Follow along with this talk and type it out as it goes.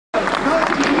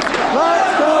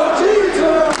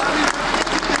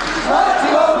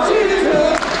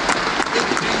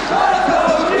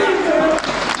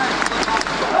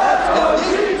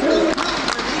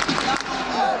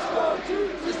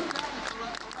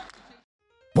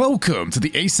Welcome to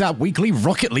the ASAP Weekly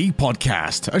Rocket League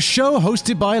podcast, a show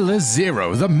hosted by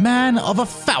LeZero, the man of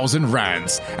 1,000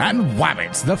 rants, and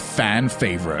Wabbit, the fan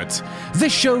favorite.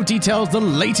 This show details the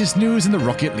latest news in the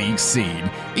Rocket League scene,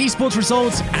 esports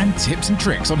results, and tips and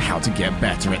tricks on how to get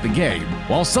better at the game,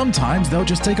 while sometimes they'll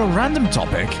just take a random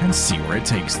topic and see where it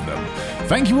takes them.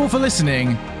 Thank you all for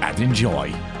listening, and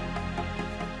enjoy.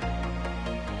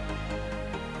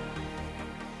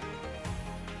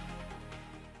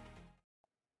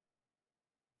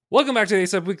 Welcome back to the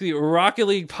ASAP Weekly Rocket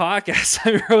League podcast.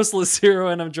 I'm your host,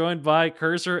 LeZero, and I'm joined by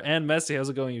Cursor and Messi. How's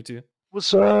it going, you two?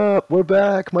 What's up? We're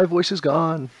back. My voice is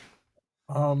gone.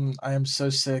 I am so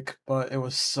sick, but it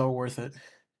was so worth it.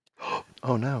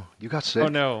 Oh no, you got sick. Oh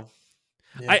no.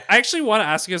 Yeah. I actually want to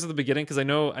ask you guys at the beginning, because I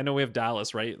know we have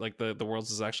Dallas, right? Like the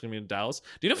Worlds is actually going to be in Dallas.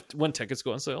 Do you know when tickets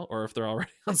go on sale, or if they're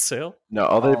already on sale? No,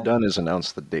 all they've done is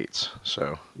announce the dates.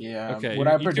 So yeah, okay. What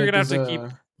I predict you're gonna is have to keep.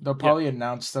 They'll probably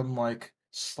announce them like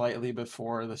slightly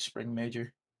before the spring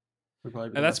major.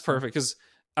 And that's perfect, because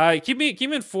keep me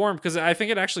informed, because I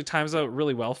think it actually times out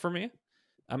really well for me.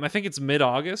 I think it's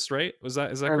mid-August, right? Is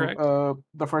that correct?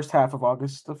 The first half of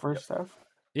August. The first half.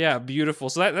 Yeah, beautiful.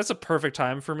 So that's a perfect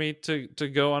time for me to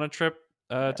go on a trip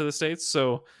to the States.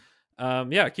 So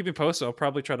keep me posted. I'll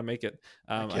probably try to make it.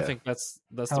 I think that's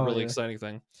the really exciting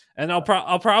thing. And I'll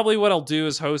probably what I'll do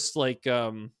is host like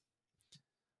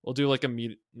we'll do like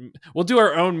we'll do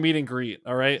our own meet and greet.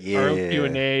 All right. Yeah. Our own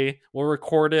Q&A. We'll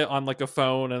record it on like a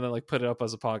phone and then like put it up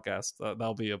as a podcast.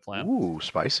 That'll be a plan. Ooh,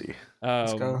 spicy.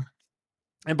 Let's go.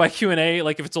 And by Q&A,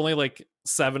 like if it's only like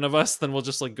 7 of us, then we'll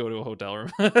just like go to a hotel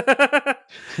room.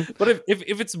 But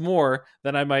if it's more,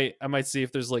 then I might see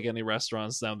if there's like any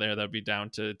restaurants down there that'd be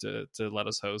down to let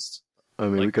us host. I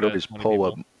mean, like, we could always pull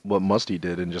people. what Musty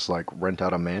did and just like rent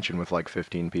out a mansion with like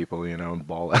 15 people, and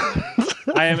ball out.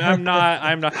 I'm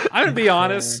gonna be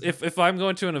honest. If I'm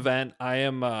going to an event, I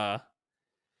am. I'm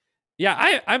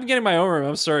getting my own room.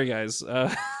 I'm sorry, guys.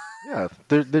 Yeah,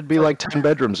 there'd be like 10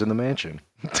 bedrooms in the mansion.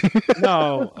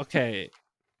 No, okay.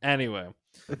 Anyway,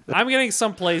 I'm getting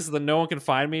some place that no one can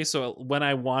find me. So when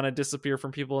I want to disappear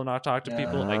from people and not talk to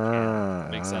people, I can.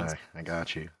 Makes sense. I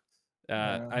got you.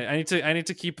 I need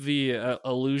to keep the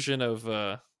illusion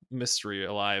of mystery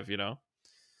alive.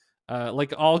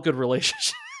 Like all good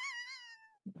relationships.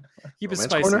 Keep Romance it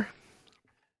spicy. Corner?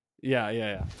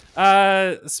 Yeah.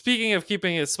 Speaking of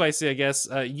keeping it spicy, I guess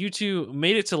you two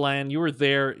made it to land. You were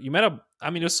there. You met up. I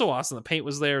mean, it was so awesome. The paint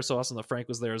was there. So awesome. The Frank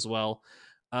was there as well.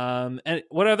 And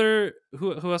what other?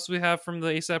 Who else do we have from the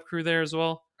ASAP crew there as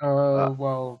well?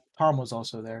 Well, Tom was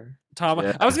also there. Tom.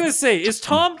 Yeah. I was gonna say, is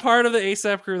Tom part of the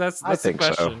ASAP crew? That's I think the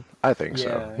question. so. I think so.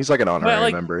 Yeah. He's like an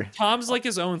honorary member. Tom's like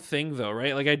his own thing, though,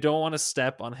 right? Like I don't want to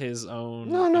step on his own.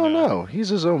 No. He's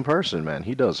his own person, man.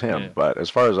 He does him. Yeah. But as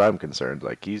far as I'm concerned,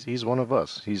 like he's one of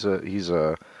us. He's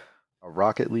a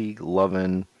Rocket League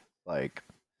loving, like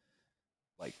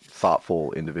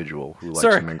thoughtful individual who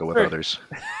likes to mingle with others.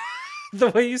 The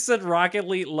way you said Rocket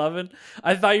League loving,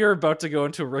 I thought you were about to go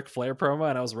into a Ric Flair promo,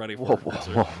 and I was ready for it.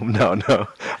 Whoa. No.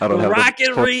 I don't have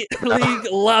Rocket League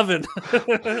loving.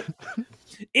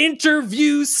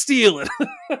 Interview stealing.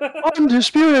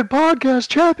 Undisputed podcast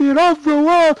champion of the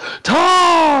world,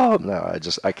 Tom. No,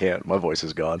 I can't. My voice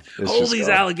is gone. It's Hold just these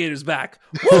gone. alligators back.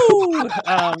 Woo!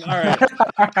 All right.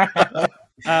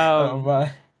 Oh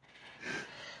my.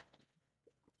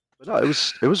 No,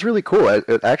 it was really cool.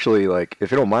 It actually, like, if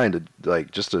you don't mind,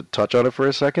 like, just to touch on it for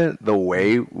a second, the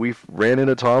way we ran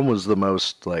into Tom was the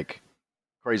most like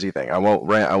crazy thing. I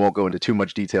won't go into too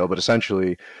much detail, but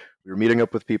essentially, we were meeting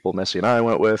up with people Messi and I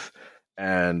went with,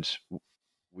 and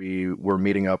we were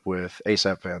meeting up with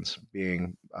ASAP fans,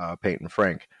 being Paint and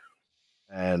Frank,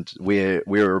 and we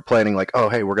were planning like, oh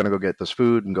hey, we're gonna go get this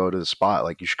food and go to the spot.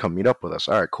 Like, you should come meet up with us.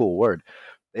 All right, cool, word.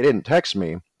 They didn't text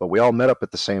me, but we all met up at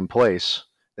the same place.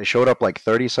 They showed up like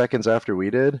 30 seconds after we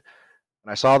did, and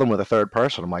I saw them with a third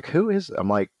person. I'm like, who is? I'm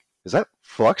like, is that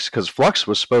Flux? Because Flux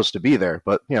was supposed to be there,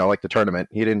 but like the tournament,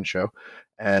 he didn't show.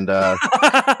 And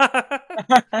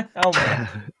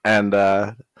and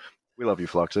we love you,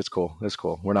 Flux. It's cool.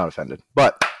 We're not offended.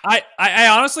 But I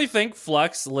honestly think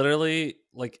Flux literally,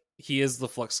 like, he is the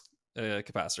Flux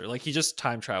capacitor. Like, he just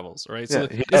time travels, right? So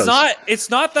it's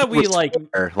not that we like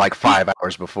 5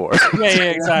 hours before.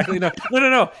 yeah, exactly.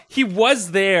 No. He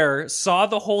was there, saw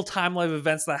the whole timeline of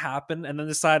events that happened, and then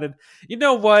decided, you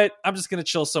know what, I'm just gonna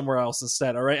chill somewhere else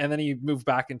instead. All right, and then he moved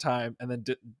back in time and then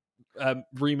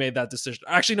remade that decision.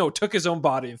 Actually, no, took his own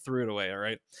body and threw it away. All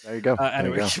right. There you go.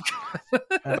 Anyway.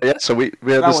 Yeah. So we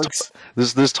had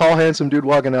this tall, handsome dude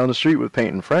walking down the street with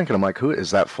Paint and Frank, and I'm like, who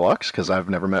is that? Flux? Because I've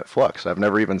never met Flux. I've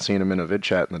never even seen him in a vid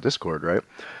chat in the Discord, right?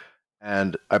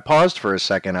 And I paused for a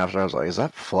second after. I was like, "Is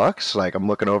that Flux?" Like I'm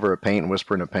looking over at Paint and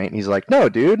whispering to Paint, and he's like, "No,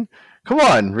 dude, come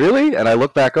on, really?" And I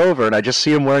look back over, and I just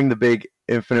see him wearing the big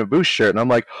Infinite Boost shirt, and I'm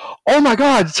like, "Oh my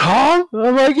God, Tom!"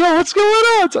 I'm like, "Yo, what's going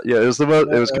on?" Yeah, it was the most.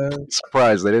 It was a complete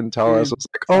surprise. They didn't tell us. It was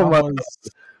like, "Oh my God."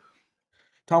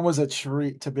 Tom was a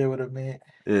treat to be able to meet.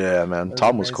 Yeah, man,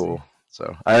 Tom was cool.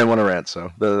 So I didn't want to rant.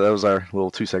 So that was our little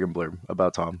 2-second blurb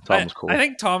about Tom. Tom was cool. I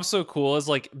think Tom's so cool is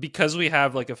like because we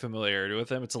have like a familiarity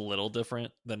with him, it's a little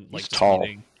different than like He's just tall.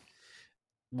 meeting.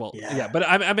 Well, yeah, but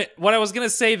I mean, what I was gonna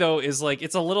say though is like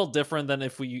it's a little different than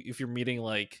if you're meeting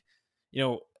like, you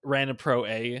know, random pro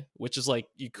A, which is like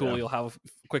you'll have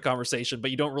a quick conversation, but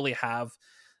you don't really have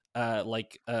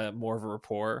more of a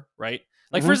rapport, right?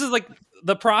 Like for instance, like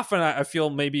the Prof and I feel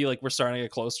maybe like we're starting to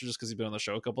get closer just because he's been on the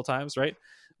show a couple times, right?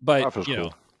 But you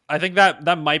know, I think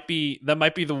that might be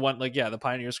the one. Like, yeah, the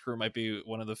Pioneers crew might be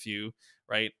one of the few,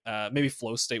 right? Maybe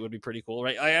Flow State would be pretty cool,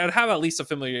 right? I'd have at least a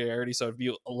familiarity, so I'd be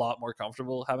a lot more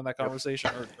comfortable having that conversation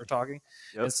or talking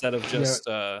instead of just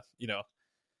you know,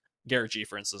 Garrett G,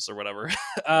 for instance, or whatever.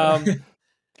 I mean,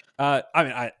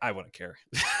 I wouldn't care.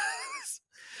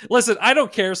 Listen, I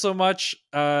don't care so much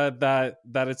that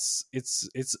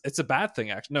it's a bad thing.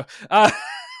 Actually, no.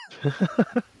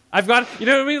 I've got, you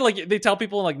know what I mean? Like they tell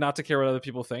people like not to care what other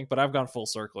people think, but I've gone full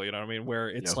circle. You know what I mean? Where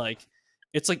it's like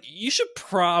you should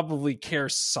probably care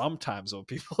sometimes what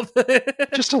people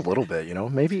just a little bit, you know,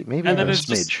 maybe and then it's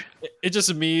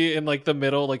just me in like the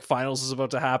middle, like finals is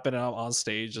about to happen and I'm on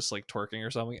stage just like twerking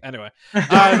or something. Anyway,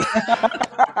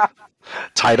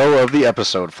 title of the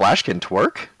episode: Flash can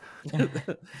twerk.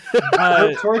 Twerking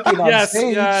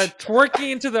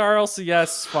into the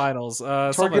RLCS finals.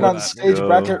 Twerking on stage,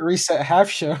 bracket reset half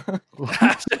show.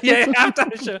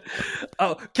 Halftime show.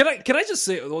 Oh, can I just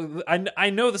say? I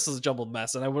know this is a jumbled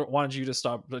mess, and I wanted you to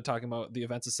stop talking about the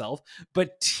events itself.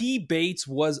 But T Bates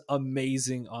was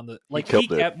amazing on the he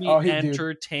kept me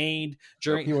entertained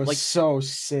during. He was so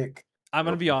sick. I'm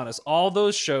gonna be honest. All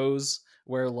those shows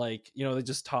where like you know they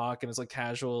just talk and it's like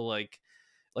casual like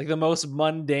the most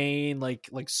mundane like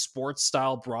sports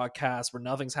style broadcast where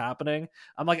nothing's happening.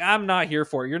 I'm like, I'm not here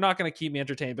for it. You're not going to keep me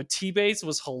entertained. But T-Base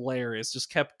was hilarious.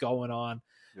 Just kept going on.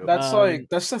 That's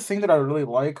that's the thing that I really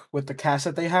like with the cast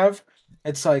that they have.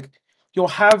 It's like you'll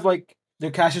have like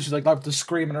the casters who like love to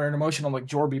scream and are emotional like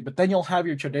Jorby, but then you'll have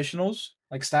your traditionals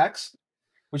like Stacks,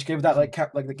 which give that they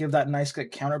give that nice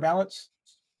like, counterbalance.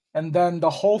 And then the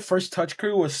whole First Touch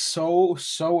crew was so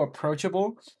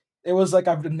approachable. It was like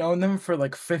I've known them for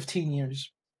like 15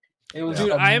 years. It was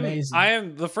amazing. I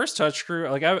am the First Touch crew.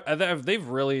 Like they've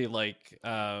really like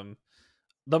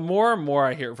the more and more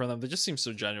I hear from them, they just seem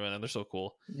so genuine and they're so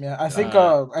cool. Yeah, I think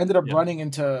I ended up running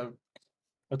into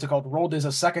what's it called? Rolled is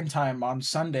a second time on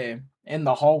Sunday in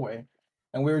the hallway,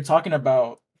 and we were talking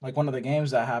about like one of the games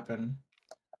that happened,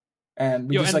 and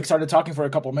we like started talking for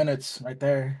a couple minutes right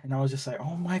there, and I was just like,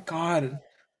 oh my God.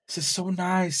 This is so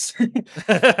nice.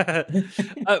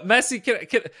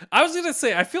 Messi, I was gonna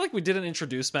say I feel like we didn't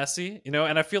introduce Messi, you know,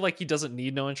 and I feel like he doesn't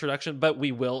need no introduction, but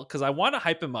we will because I want to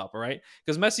hype him up, all right?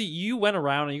 Because Messi, you went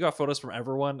around and you got photos from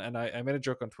everyone, and I made a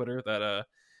joke on Twitter that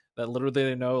literally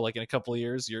they know like in a couple of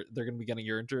years they're gonna be getting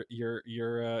your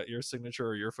signature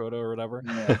or your photo or whatever.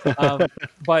 Yeah.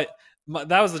 But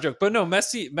that was the joke. But no,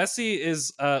 Messi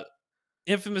is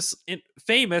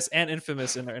famous and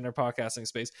infamous in our podcasting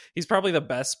space. He's probably the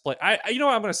best player. You know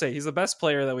what I'm going to say? He's the best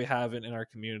player that we have in our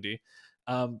community.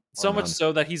 So much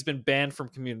so that he's been banned from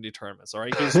community tournaments. All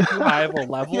right, he's too high of a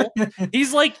level.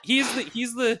 He's like he's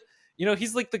the you know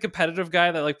he's like the competitive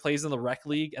guy that like plays in the rec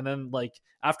league, and then like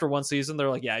after one season they're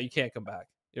like, yeah, you can't come back.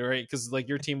 Right, because like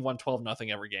your team won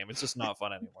 12-0 every game. It's just not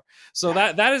fun anymore. So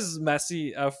that is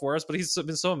Messi for us, but he's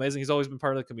been so amazing. He's always been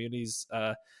part of the communities.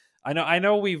 I know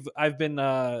I've been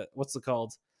what's it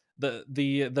called?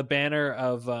 The banner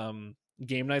of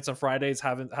game nights on Fridays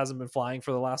hasn't been flying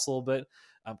for the last little bit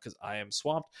because I am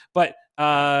swamped. But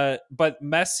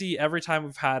Messi, every time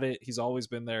we've had it, he's always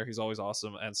been there. He's always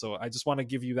awesome. And so I just want to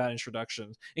give you that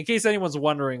introduction in case anyone's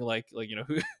wondering, like you know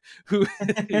who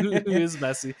is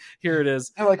Messi. Here it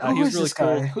is. Like who's really this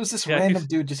guy? Cool. Who's this random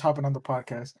dude just hopping on the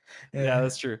podcast? Yeah,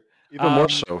 that's true. Even more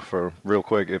so, for real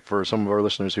quick, for some of our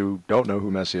listeners who don't know who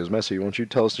Messi is, Messi, why don't you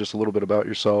tell us just a little bit about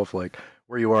yourself, like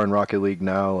where you are in Rocket League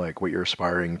now, like what you're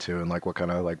aspiring to, and like what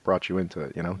kind of like brought you into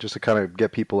it, you know, just to kind of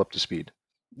get people up to speed.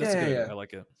 That's good. Yeah. I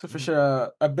like it. So for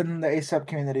sure, I've been in the ASAP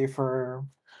community for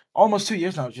almost 2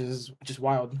 years now, which is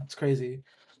wild. It's crazy.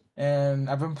 And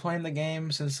I've been playing the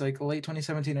game since like late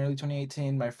 2017, early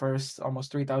 2018. My first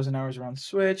almost 3,000 hours around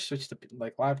Switch, switched to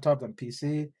like laptop, then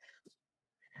PC.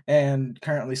 And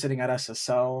currently sitting at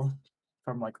SSL.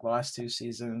 from like the last 2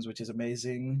 seasons, which is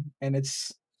amazing. And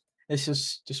it's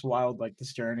just wild, like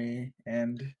this journey.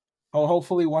 And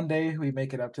hopefully one day we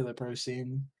make it up to the pro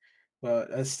scene, but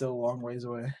that's still a long ways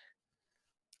away.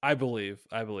 I believe.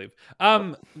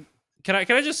 Can I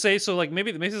just say, so like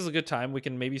maybe this is a good time we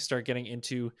can maybe start getting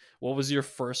into what was your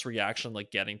first reaction like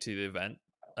getting to the event.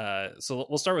 So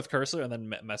we'll start with Cursor and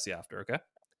then Messi after, okay?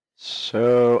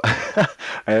 So I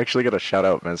actually got to shout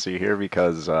out Messi here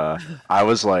because I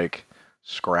was like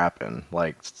scrapping.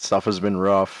 Like stuff has been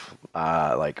rough.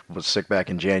 Like was sick back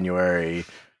in January.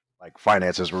 Like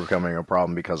finances were becoming a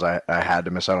problem because I had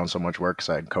to miss out on so much work because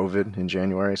I had COVID in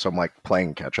January. So I'm like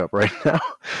playing catch up right now.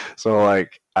 So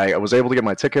like I was able to get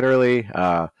my ticket early.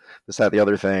 This, that, the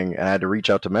other thing, and I had to reach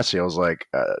out to Messi. I was like,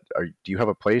 do you have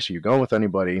a place? Are you going with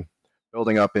anybody?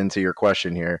 Building up into your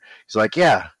question here. He's like,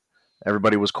 yeah.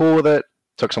 Everybody was cool with it.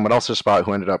 Took someone else's spot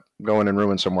who ended up going and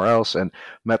rooming somewhere else, and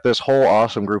met this whole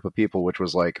awesome group of people, which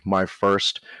was like my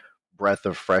first breath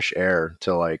of fresh air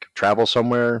to like travel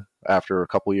somewhere after a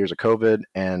couple years of COVID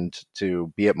and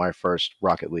to be at my first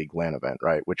Rocket League LAN event,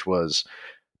 right? Which was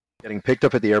getting picked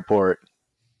up at the airport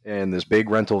in this big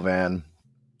rental van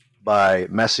by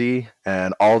Messi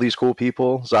and all these cool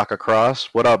people. Zaka Cross,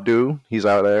 what up, dude? He's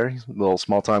out there. He's a little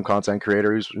small-time content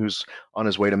creator who's on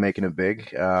his way to making it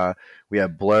big. We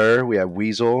had Blur, we had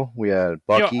Weasel, we had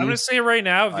Bucky. I'm gonna say right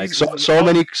now, like, so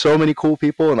many cool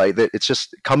people, and like it's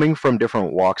just coming from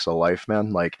different walks of life,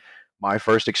 man. Like my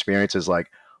first experience is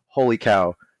like, holy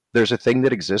cow. There's a thing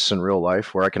that exists in real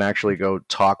life where I can actually go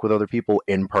talk with other people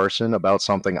in person about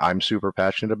something I'm super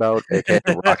passionate about, aka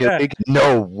Rocket League.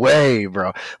 No way,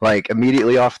 bro. Like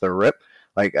immediately off the rip,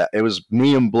 like it was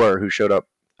me and Blur who showed up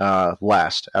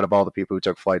last out of all the people who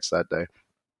took flights that day.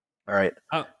 All right.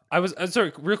 I was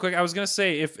sorry, real quick. I was gonna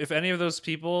say if any of those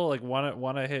people like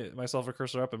want to hit myself or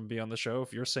Cursor up and be on the show,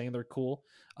 if you're saying they're cool,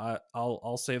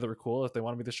 I'll say they're cool. If they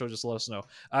want to be the show, just let us know.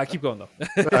 Keep going though.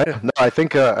 No, I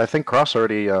think Cross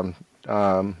already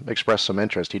expressed some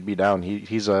interest. He'd be down.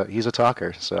 He's a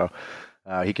talker, so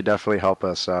he could definitely help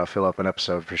us fill up an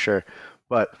episode for sure.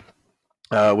 But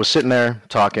was sitting there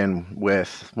talking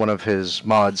with one of his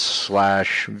mods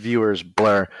 / viewers,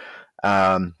 Blur.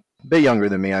 Bit younger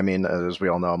than me. I mean, as we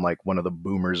all know, I'm like one of the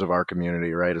boomers of our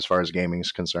community, right? As far as gaming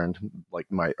is concerned, like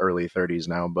my early 30s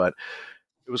now. But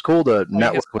it was cool to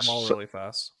network with. Really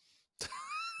fast.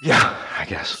 Yeah, I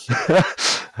guess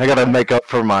I gotta make up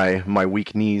for my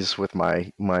weak knees with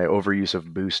my overuse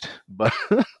of Boost, but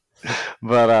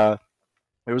it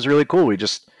was really cool. We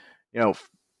just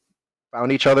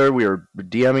found each other. We were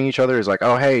DMing each other. It's like,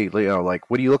 oh hey, like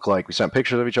what do you look like? We sent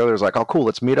pictures of each other. It's like, oh cool,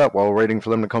 let's meet up while we're waiting for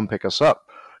them to come pick us up.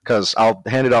 Because I'll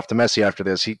hand it off to Messi after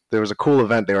this. There was a cool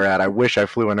event they were at. I wish I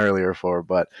flew in earlier for,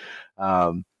 but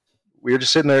we were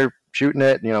just sitting there shooting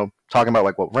it, talking about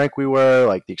like what rank we were,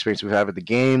 like the experience we've had with the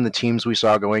game, the teams we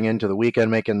saw going into the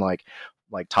weekend making like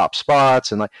top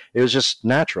spots, and like it was just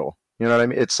natural. You know what I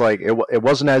mean? It's like it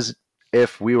wasn't as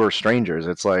if we were strangers.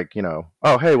 It's like,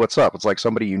 oh hey, what's up? It's like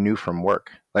somebody you knew from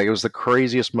work. Like it was the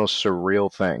craziest, most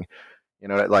surreal thing.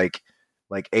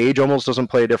 Like age almost doesn't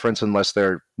play a difference unless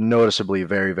they're noticeably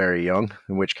very, very young,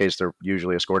 in which case they're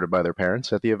usually escorted by their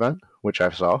parents at the event, which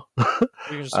I saw.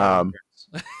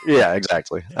 Yeah,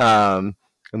 exactly. And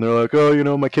they're like,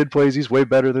 oh, my kid plays, he's way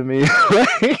better than me.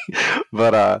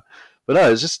 But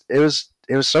no, it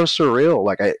was so surreal.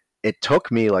 Like it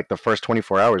took me like the first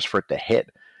 24 hours for it to hit,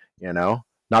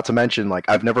 Not to mention, like,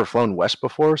 I've never flown west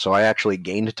before, so I actually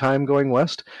gained time going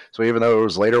west. So even though it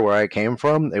was later where I came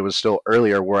from, it was still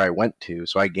earlier where I went to.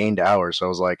 So I gained hours. So I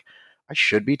was like, I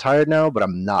should be tired now, but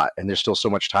I'm not. And there's still so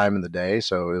much time in the day.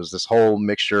 So it was this whole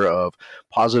mixture of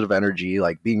positive energy,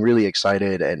 like being really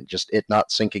excited and just it not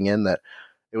sinking in that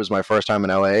it was my first time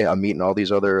in LA. I'm meeting all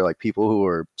these other like people who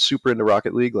are super into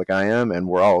Rocket League like I am, and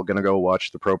we're all going to go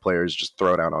watch the pro players just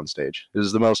throw down on stage. It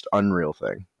was the most unreal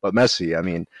thing. But Messi, I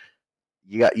mean,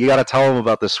 you got to tell them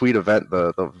about the sweet event,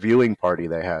 the viewing party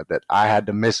they had that I had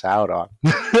to miss out on.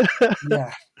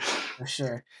 Yeah, for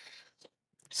sure.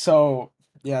 So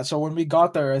when we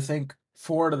got there, I think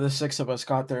 4 to the 6 of us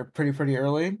got there pretty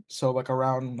early. So like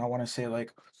around, I want to say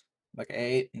like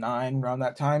 8, 9 around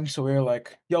that time. So we were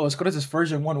like, yo, let's go to this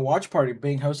version 1 watch party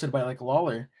being hosted by like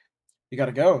Lawler. You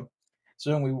gotta go.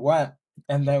 So then we went.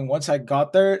 And then once I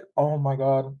got there, oh my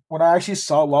god, when I actually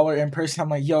saw Lawler in person, I'm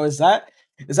like, yo, is that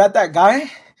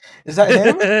guy? Is that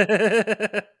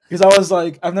him? Because I was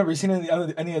like, I've never seen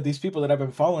any of these people that I've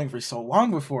been following for so long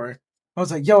before. I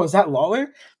was like, yo, is that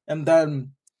Lawler? And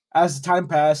then as the time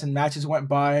passed and matches went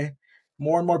by,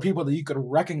 more and more people that you could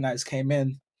recognize came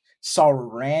in. Saw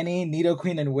Ranny,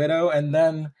 Nidoqueen, and Widow. And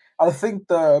then I think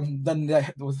the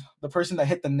person that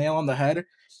hit the nail on the head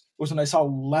was when I saw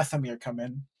Lethamyr come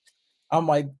in. I'm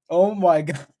like, oh my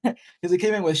god, because he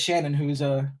came in with Shannon, who's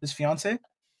his fiance.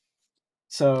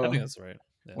 So I think that's right.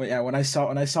 When I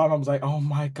saw him, I was like, oh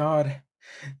my god,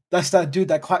 that's that dude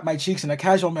that clapped my cheeks in a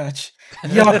casual match.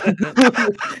 Yeah.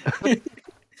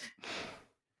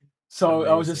 So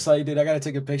amazing. I was just like, dude, I gotta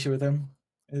take a picture with him.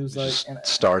 It was like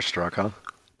starstruck, huh?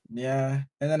 Yeah,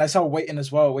 and then I saw Waiton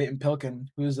as well, Waiton Pilkin,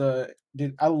 who's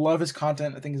dude. I love his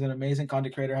content. I think he's an amazing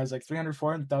content creator. Has like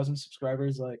 300,000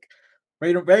 subscribers. Like,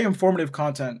 very informative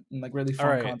content and like really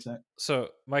fun content. So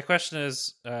my question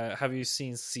is, have you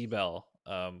seen Seabell?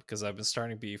 Because I've been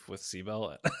starting beef with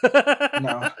Seabell.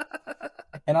 No,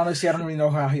 and honestly, I don't really know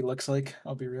how he looks like.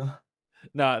 I'll be real.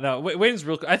 No. Waiton's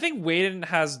real. I think Waiton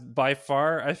has by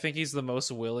far. I think he's the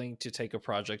most willing to take a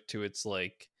project to its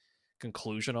like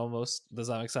conclusion almost. Does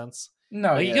that make sense?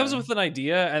 No, he comes with an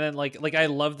idea, and then like I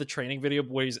love the training video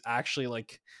where he's actually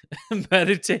like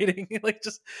meditating, like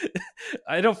just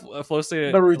I don't flow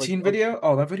state the routine video.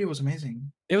 Oh, that video was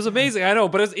amazing. It was amazing. I know,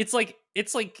 but it's like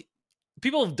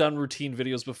people have done routine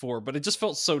videos before, but it just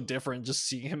felt so different just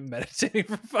seeing him meditating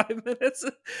for 5 minutes,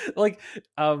 like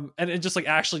and just like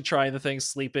actually trying the things,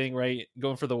 sleeping, right,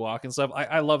 going for the walk and stuff.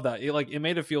 I love that. It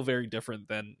made it feel very different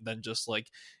than just like,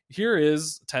 here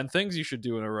is 10 things you should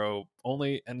do in a row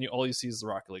only, and all you see is the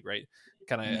Rocket League, right?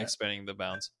 Kind of expanding the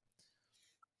bounds.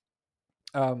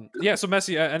 So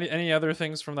Messi, any other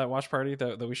things from that watch party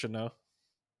that we should know?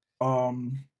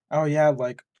 Oh yeah,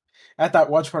 like at that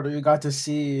watch party we got to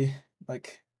see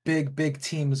like big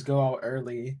teams go out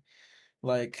early.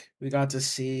 Like we got to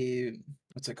see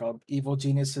what's it called, Evil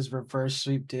Genius's reverse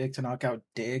sweep dig to knock out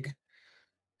Dig.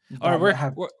 All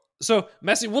right, so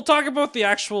Messi, we'll talk about the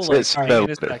actual like in a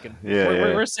second.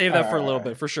 We're save that for a little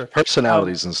bit for sure.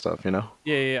 Personalities and stuff, you know.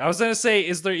 Yeah. I was gonna say,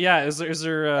 is there any of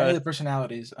the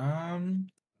personalities?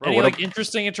 Any like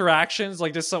interesting interactions?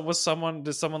 Like, did someone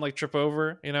like trip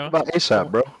over? You know, about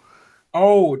ASAP, bro.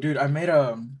 Oh, dude, I made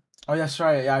Oh, that's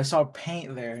right. Yeah, I saw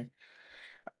Paint there.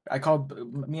 I called,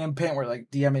 me and Paint were like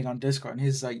DMing on Discord, and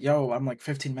he's like, "Yo, I'm like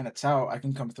 15 minutes out. I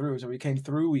can come through." So we came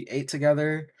through. We ate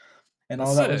together, and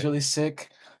all that was really sick.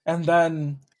 And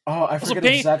then, I forget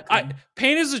exactly.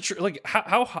 Paint is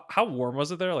how warm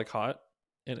was it there? Like hot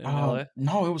in LA?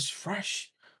 No, it was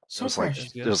fresh. So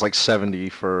fresh. It was like 70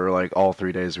 for like all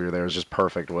 3 days we were there. It was just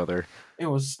perfect weather. It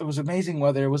was amazing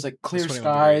weather. It was like clear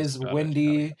skies,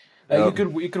 windy. You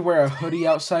could wear a hoodie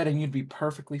outside and you'd be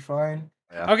perfectly fine.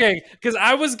 Yeah. Okay, because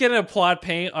I was gonna applaud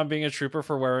Paint on being a trooper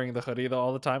for wearing the hoodie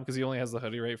all the time, because he only has the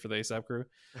hoodie right for the ASAP crew,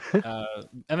 and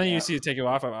then you see it take it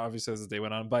off obviously as the day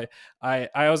went on. But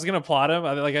I was gonna applaud him.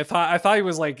 I thought he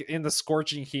was like in the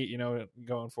scorching heat, you know,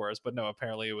 going for us. But no,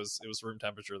 apparently it was room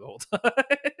temperature the whole time.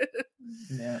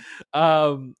 Yeah.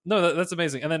 No, that's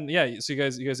amazing. And then so you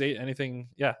guys ate anything?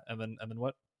 Yeah, and then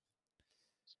what?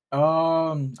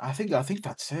 I think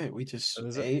that's it. We just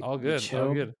ate. All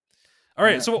good. All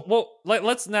right, so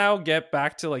let's now get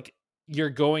back to like, you're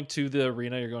going to the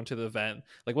arena, you're going to the event.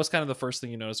 Like, what's kind of the first thing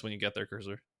you notice when you get there,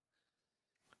 Cursor?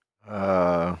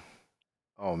 Oh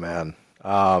man.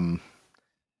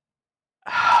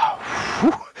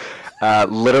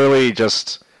 Literally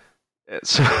just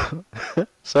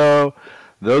so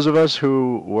those of us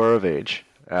who were of age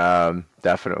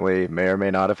definitely may or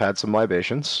may not have had some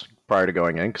libations prior to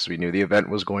going in, because we knew the event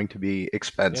was going to be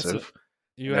expensive.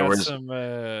 You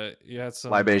had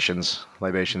some libations.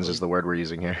 Libations is the word we're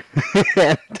using here.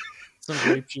 Some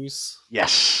grape juice.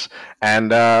 Yes.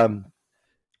 And the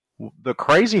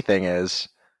crazy thing is,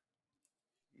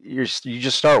 you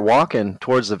just start walking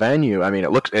towards the venue. I mean,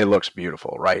 it looks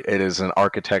beautiful, right? It is an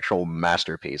architectural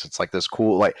masterpiece. It's like this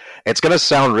cool, like, it's gonna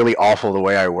sound really awful the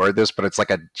way I word this, but it's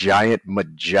like a giant,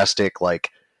 majestic,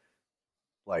 like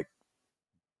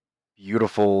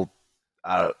beautiful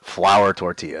flour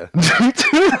tortilla. like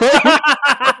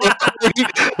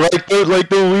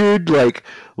the weird like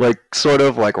sort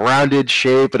of like rounded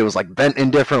shape, but it was like bent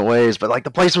in different ways, but like the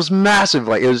place was massive.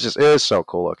 Like it was so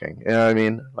cool looking, you know what I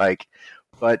mean? Like,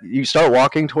 but you start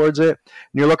walking towards it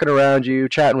and you're looking around you,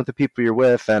 chatting with the people you're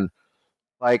with, and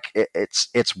like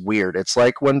it's weird. It's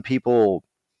like when people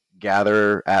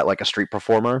gather at like a street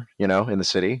performer, you know, in the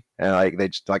city, and like they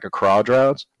just like a crowd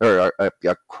draws.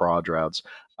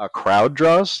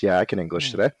 Yeah, I can English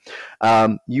today.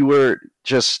 You were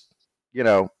just, you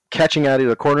know, catching out of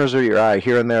the corners of your eye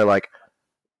here and there, like,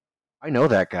 I know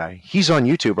that guy, he's on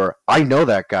YouTube, or I know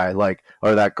that guy, like,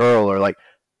 or that girl, or like,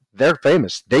 they're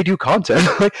famous, they do content.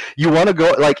 Like, you want to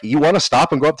go, like, you want to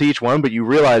stop and go up to each one, but you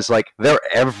realize like they're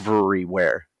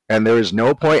everywhere and there is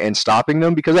no point in stopping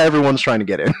them because everyone's trying to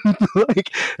get in. Like,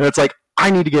 and it's like, I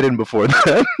need to get in before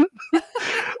then.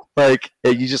 Like,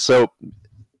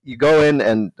 you go in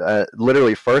and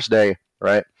literally first day,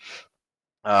 right?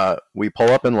 We pull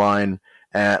up in line,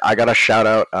 and I got to shout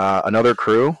out another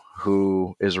crew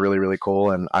who is really, really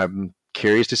cool, and I'm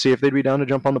curious to see if they'd be down to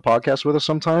jump on the podcast with us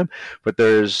sometime. But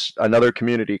there's another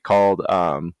community called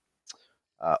Old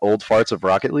Farts of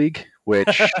Rocket League,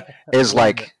 which is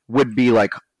would be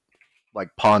like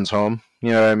Pon's home. You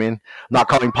know what I mean? I'm not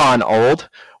calling Pon old.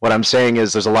 What I'm saying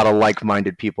is there's a lot of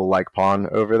like-minded people like Pon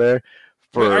over there.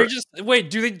 Do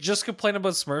they just complain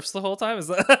about Smurfs the whole time? Is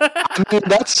that? I mean,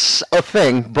 that's a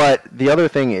thing, but the other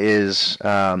thing is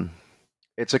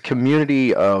it's a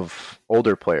community of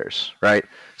older players, right?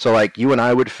 So like you and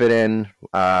I would fit in.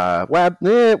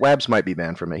 Wabs might be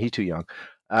banned from it. He's too young.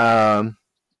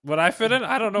 Would I fit in?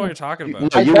 I don't know what you're talking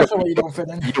about. No, you don't fit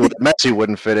in. Messi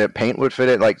wouldn't fit it. Paint would fit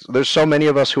it. Like, there's so many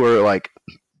of us who are like,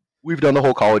 we've done the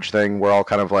whole college thing. We're all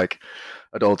kind of like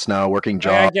adults now, working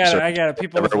jobs. I get it.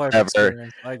 People with life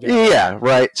experience. Yeah,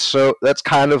 right. So that's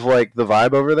kind of like the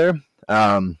vibe over there.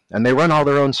 And they run all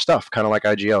their own stuff, kind of like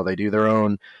IGL. They do their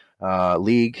own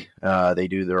league. They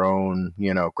do their own,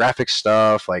 graphics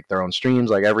stuff, like their own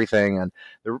streams, like everything. And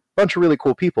they're a bunch of really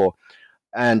cool people.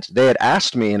 And they had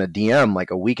asked me in a DM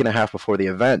like a week and a half before the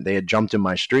event. They had jumped in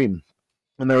my stream,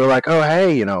 and they were like, "Oh,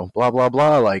 hey, blah blah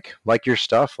blah, like your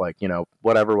stuff, like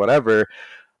whatever.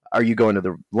 Are you going to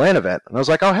the LAN event?" And I was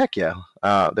like, "Oh, heck yeah."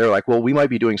 They were like, "Well, we might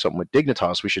be doing something with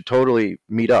Dignitas. We should totally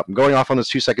meet up." I'm going off on this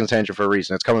 2-second tangent for a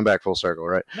reason. It's coming back full circle,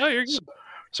 right? No, you're good.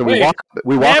 So we walk up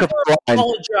the line.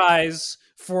 Apologize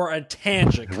for a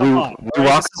tangent. We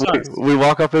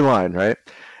walk up in line, right?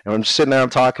 And I'm just sitting there. I'm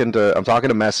talking to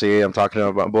Messi. I'm talking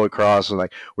to my boy Cross, and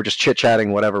like we're just chit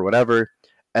chatting, whatever.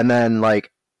 And then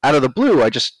like out of the blue, I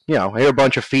just hear a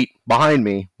bunch of feet behind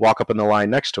me walk up in the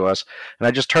line next to us, and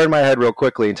I just turn my head real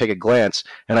quickly and take a glance,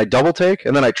 and I double take,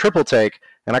 and then I triple take,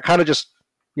 and I kind of just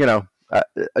I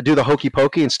do the hokey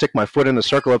pokey and stick my foot in the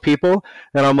circle of people,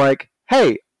 and I'm like,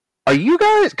 "Hey, are you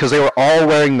guys?" Because they were all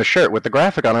wearing the shirt with the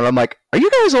graphic on it. I'm like, "Are you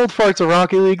guys old farts of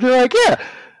Rocket League?" They're like, "Yeah,"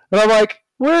 and I'm like,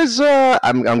 "Where's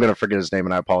I'm gonna forget his name,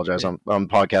 and I apologize on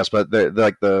podcast, but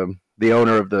the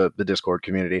owner of the Discord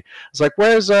community. It's like,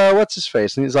 "Where's what's his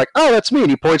face?" And he's like, "Oh, that's me." And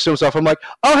he points to himself. I'm like,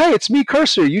 "Oh, hey, it's me,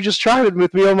 Cursor. You just chatted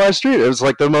with me on my stream." It was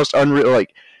like the most unreal.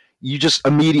 Like, you just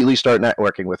immediately start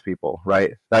networking with people,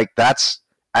 right? Like, that's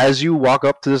as you walk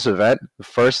up to this event. The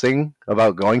first thing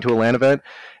about going to a LAN event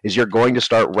is you're going to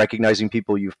start recognizing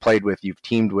people you've played with, you've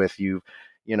teamed with, you've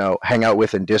hang out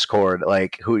with in Discord,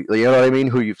 like who, what I mean,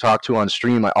 who you've talked to on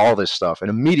stream, like all this stuff. And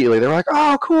immediately they're like,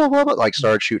 "Oh, cool, blah, blah," like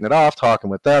started shooting it off, talking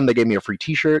with them. They gave me a free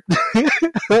t-shirt.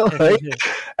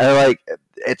 And like,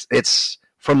 it's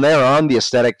from there on, the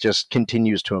aesthetic just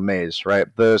continues to amaze, right?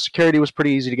 The security was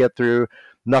pretty easy to get through,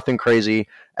 nothing crazy.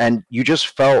 And you just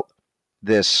felt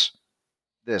this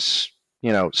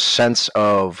sense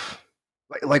of,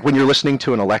 like when you're listening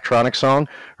to an electronic song,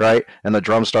 right? And the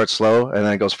drum starts slow, and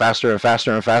then it goes faster and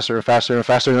faster and faster and faster and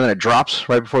faster, and then it drops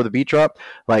right before the beat drop.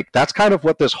 Like, that's kind of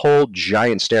what this whole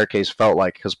giant staircase felt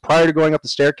like. Because prior to going up the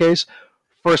staircase,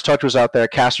 First Touch was out there,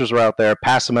 casters were out there,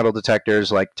 past the metal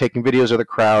detectors, like taking videos of the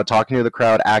crowd, talking to the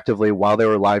crowd actively while they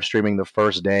were live streaming the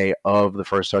first day of the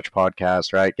First Touch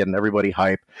podcast, right? Getting everybody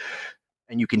hype.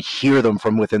 And you can hear them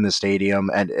from within the stadium,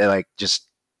 and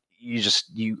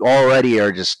you already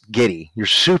are just giddy. You're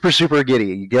super, super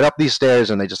giddy. You get up these stairs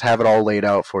and they just have it all laid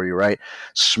out for you, right?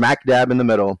 Smack dab in the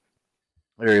middle,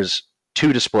 there's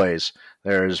 2 displays.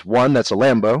 There's one that's a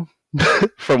Lambo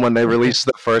from when they released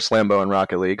the first Lambo in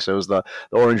Rocket League. So it was the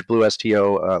orange blue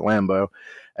STO Lambo.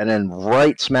 And then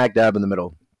right smack dab in the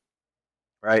middle,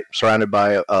 right, surrounded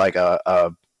by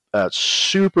a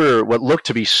super, what looked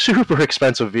to be super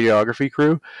expensive videography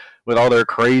crew with all their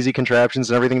crazy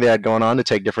contraptions and everything they had going on to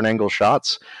take different angle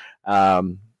shots,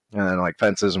 and then like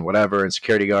fences and whatever, and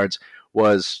security guards,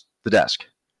 was the desk.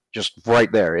 Just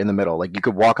right there in the middle. Like, you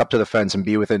could walk up to the fence and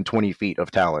be within 20 feet of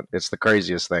talent. It's the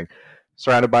craziest thing.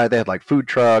 Surrounded by, they had like food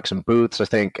trucks and booths. I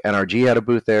think NRG had a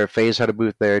booth there, FaZe had a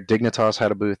booth there, Dignitas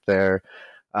had a booth there.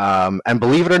 And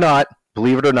believe it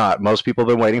or not, most people have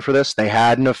been waiting for this. They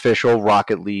had an official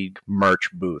Rocket League merch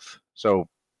booth. So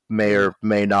may or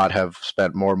may not have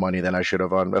spent more money than I should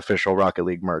have on official Rocket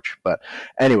League merch. But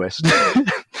anyways,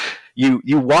 you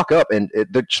walk up and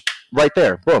they're just right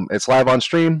there. Boom. It's live on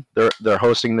stream. They're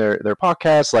hosting their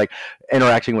podcast, like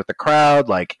interacting with the crowd,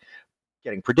 like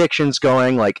getting predictions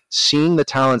going, like seeing the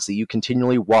talents that you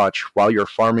continually watch while you're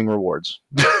farming rewards.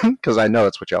 Because I know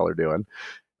that's what y'all are doing.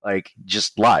 like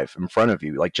just live in front of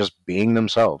you, like just being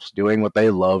themselves, doing what they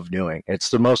love doing. It's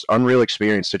the most unreal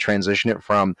experience to transition it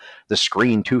from the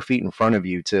screen 2 feet in front of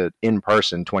you to in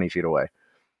person 20 feet away.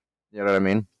 You know what I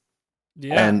mean?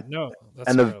 Yeah, and, no, that's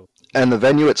and the and the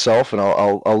venue itself, and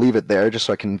I'll leave it there just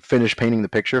so I can finish painting the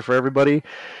picture for everybody.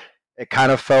 It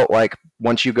kind of felt like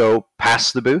once you go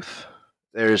past the booth,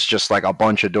 there's just like a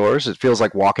bunch of doors. It feels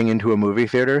like walking into a movie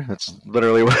theater. That's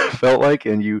literally what it felt like.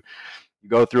 And you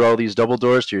go through all these double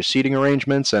doors to your seating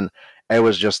arrangements, and it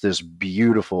was just this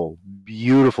beautiful,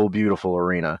 beautiful, beautiful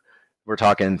arena. We're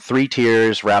talking 3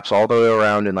 tiers, wraps all the way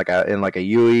around in like a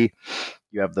U.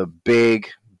 You have the big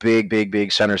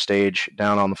center stage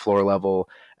down on the floor level,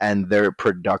 and their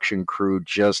production crew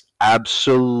just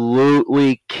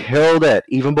absolutely killed it.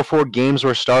 Even before games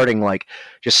were starting, like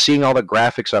just seeing all the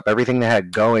graphics up, everything they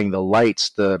had going, the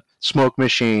lights, the smoke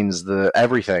machines, the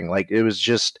everything, like it was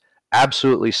just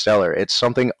absolutely stellar. It's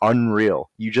something unreal.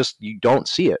 You don't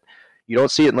see it. You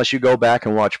don't see it unless you go back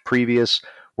and watch previous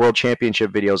World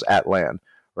Championship videos at LAN,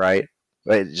 right?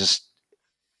 But it just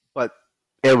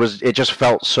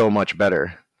felt so much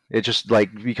better. It just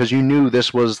like, because you knew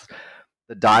this was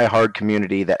the die-hard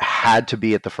community that had to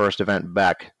be at the first event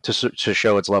back to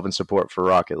show its love and support for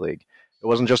Rocket League. It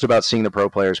wasn't just about seeing the pro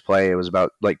players play. It was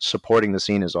about like supporting the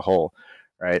scene as a whole,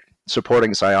 right?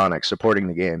 Supporting Psyonix, supporting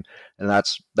the game. And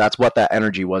that's what that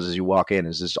energy was as you walk in,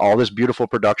 is this all this beautiful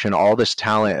production, all this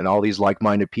talent, and all these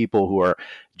like-minded people who are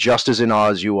just as in awe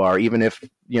as you are, even if,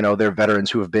 you know, they're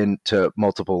veterans who have been to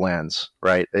multiple lands,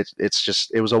 right?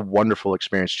 It was a wonderful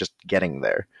experience just getting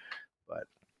there. But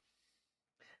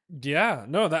yeah,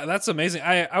 no, that's amazing.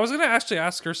 I was gonna actually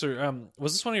ask Cursor,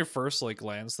 was this one of your first like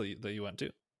lands that you went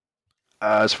to?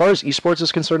 As far as esports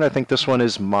is concerned, I think this one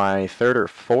is my 3rd or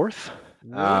 4th.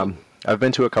 I've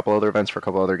been to a couple other events for a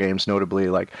couple other games, notably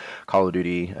like Call of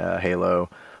Duty, Halo,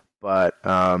 but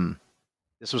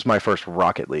this was my first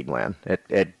Rocket League LAN.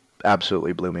 It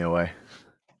absolutely blew me away.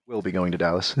 We'll be going to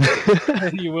Dallas.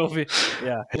 You will be,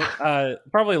 yeah.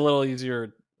 Probably a little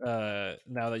easier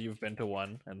now that you've been to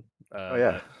one, and oh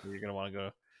yeah, you're gonna want to go.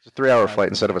 It's a 3-hour flight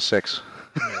instead of a 6.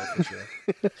 Yeah, for sure.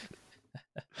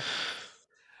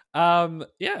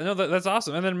 Yeah, no, that's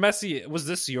awesome. And then Messi, was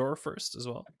this your first as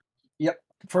well? Yep,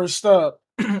 first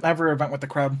ever event with the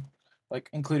crowd, like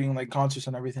including like concerts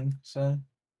and everything. So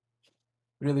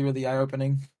really, really eye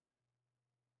opening.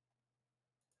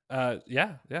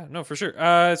 Yeah, no, for sure.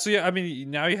 So yeah, I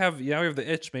mean, now you have the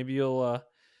itch. Maybe you'll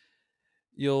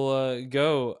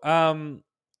go.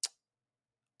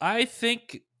 I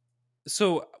think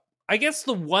so. I guess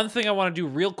the one thing I want to do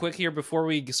real quick here before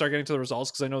we start getting to the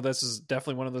results, because I know this is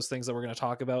definitely one of those things that we're going to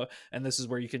talk about, and this is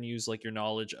where you can use like your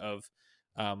knowledge of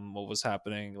what was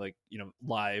happening, like, you know,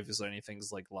 live. Is there any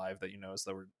things like live that you noticed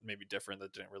that were maybe different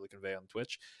that didn't really convey on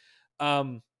Twitch?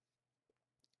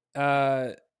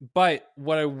 But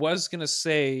what I was gonna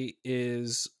say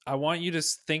is I want you to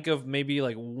think of maybe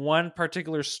like one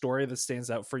particular story that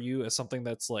stands out for you as something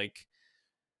that's like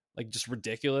just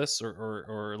ridiculous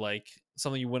or like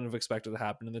something you wouldn't have expected to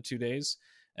happen in the 2 days,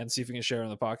 and see if you can share on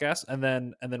the podcast, and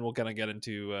then we'll kind of get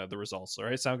into the results. All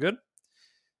right, sound good?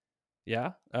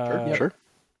 Yeah. Sure.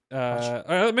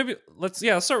 Maybe let's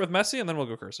start with Messi, and then we'll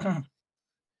go Cursor.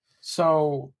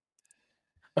 So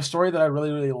a story that I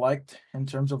really, really liked in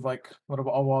terms of like what of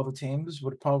all the teams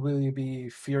would probably be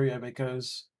Furia,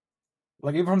 because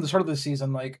like even from the start of the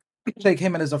season, like they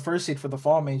came in as the first seed for the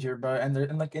fall major, but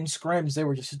and like in scrims they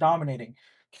were just dominating,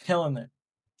 killing it,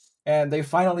 and they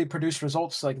finally produced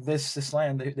results like this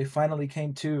land. They finally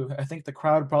came to. I think the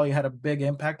crowd probably had a big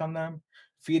impact on them,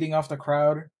 feeding off the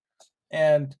crowd,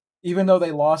 and even though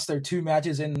they lost their 2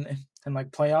 matches in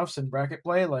like playoffs and bracket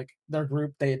play, like their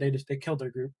group they killed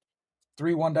their group.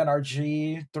 3-1 to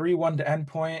NRG, 3-1 to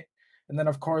Endpoint, and then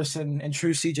of course in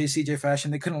true CJ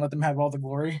fashion, they couldn't let them have all the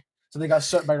glory. So they got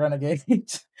swept by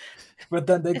Renegades. But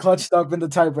then they clutched up in the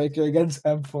tiebreaker against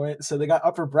Endpoint. So they got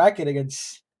upper bracket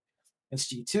against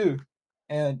G2.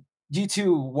 And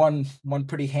G2 won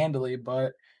pretty handily,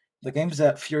 but the games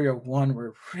that Furia won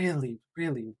were really,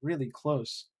 really, really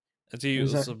close. To you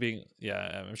also being,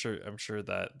 I'm sure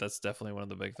that's definitely one of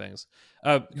the big things.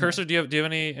 Cursor, do you have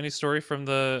any story from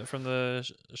the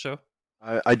show?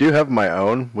 I do have my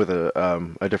own with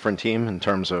a different team in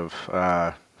terms of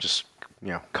just, you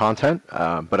know, content,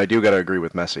 but I do gotta agree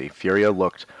with Messi. Furia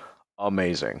looked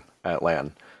amazing at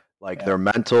LAN, like their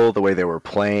mental, the way they were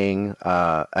playing,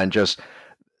 and just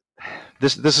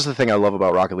this is the thing I love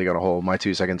about Rocket League on a whole. My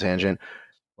 2-second tangent,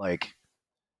 like,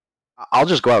 I'll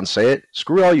just go out and say it.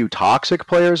 Screw all you toxic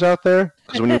players out there,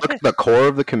 because when you look at the core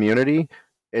of the community,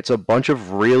 it's a bunch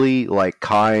of really like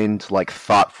kind, like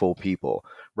thoughtful people.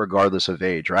 regardless of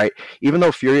age, right? Even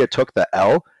though Furia took the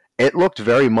L, it looked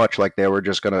very much like they were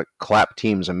just going to clap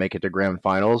teams and make it to grand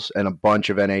finals, and a bunch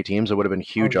of NA teams. It would have been a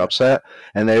huge upset.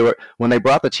 And when they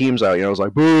brought the teams out, it was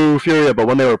like, boo, Furia. But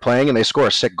when they were playing and they score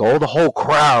a sick goal, the whole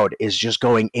crowd is just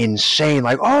going insane.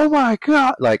 Like, oh my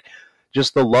God. Like,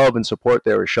 just the love and support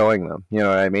they were showing them. You know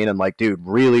what I mean? And like, dude,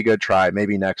 really good try.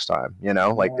 Maybe next time,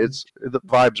 like the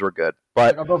vibes were good.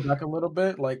 But I'll go back a little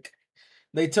bit. Like,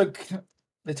 they took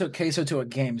Queso to a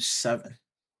game 7.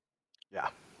 Yeah.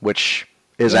 Which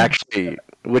is actually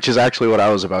what I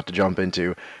was about to jump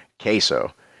into.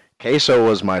 Queso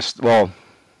was my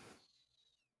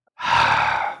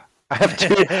I have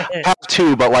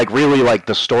two, but like really like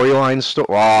the storyline.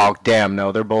 Oh damn,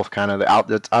 no, they're both kind of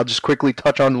out. I'll just quickly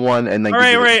touch on one and then. All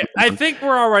right. I think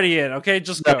we're already in. Okay,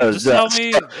 just go. Just tell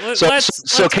me. Let's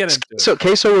get into it. So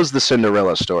Queso is the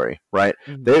Cinderella story, right?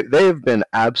 Mm-hmm. They've been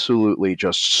absolutely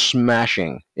just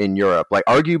smashing in Europe. Like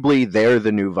arguably, they're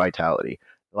the new Vitality.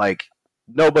 Like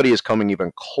nobody is coming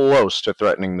even close to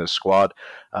threatening this squad.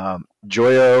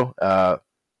 Joyo.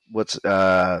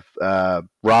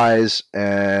 Rise,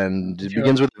 and it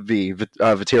begins with a V.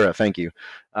 Vatira, thank you.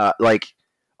 Like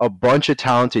a bunch of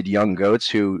talented young goats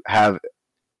who have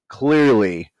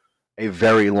clearly a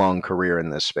very long career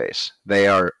in this space. They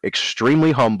are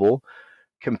extremely humble,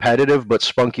 competitive, but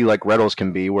spunky like Reddles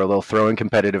can be, where they'll throw in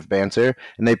competitive banter,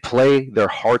 and they play their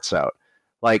hearts out.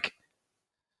 Like,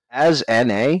 as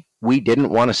NA, we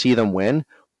didn't want to see them win,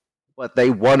 but they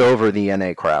won over the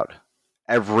NA crowd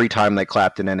every time they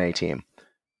clapped an NA team.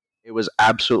 It was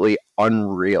absolutely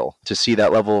unreal to see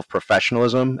that level of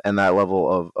professionalism and that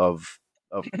level of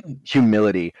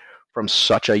humility from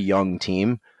such a young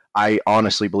team. I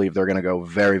honestly believe they're going to go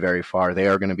very, very far. They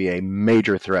are going to be a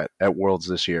major threat at Worlds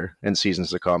this year and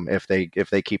seasons to come if they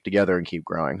keep together and keep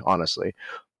growing, honestly.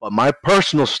 But my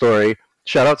personal story,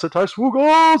 shout out to Ty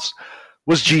Swoogles,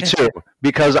 was G2,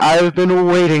 because I've been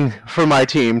waiting for my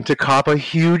team to cop a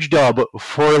huge dub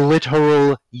for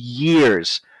literal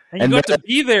years. And you got to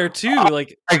be there too. Oh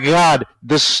my God,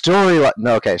 the story.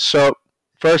 No, okay, so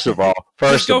first of all,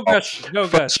 they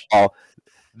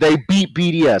beat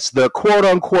BDS, the quote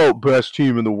unquote best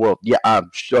team in the world. Yeah,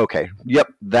 okay, yep,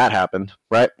 that happened,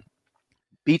 right?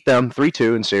 Beat them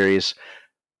 3-2 in series,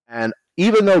 and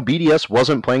even though BDS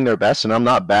wasn't playing their best, and I'm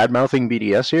not bad mouthing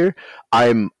BDS here,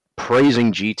 I'm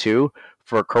praising G2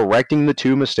 for correcting the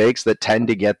two mistakes that tend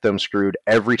to get them screwed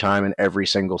every time in every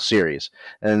single series.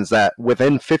 And it's that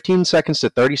within 15 seconds to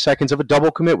 30 seconds of a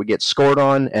double commit, we get scored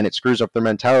on and it screws up their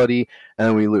mentality, and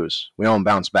then we lose. We don't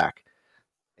bounce back.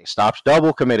 They stopped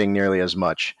double committing nearly as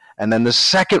much. And then the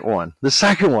second one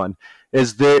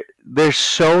is they're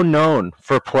so known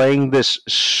for playing this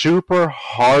super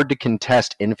hard to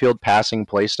contest infield passing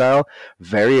playstyle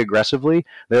very aggressively.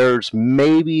 There's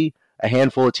maybe a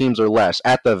handful of teams or less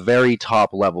at the very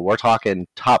top level. We're talking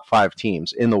top 5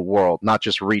 teams in the world, not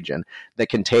just region, that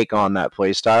can take on that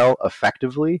play style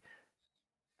effectively.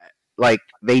 Like,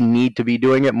 they need to be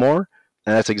doing it more,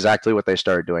 and that's exactly what they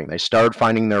started doing. They started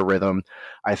finding their rhythm.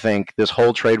 I think this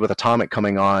whole trade with Atomic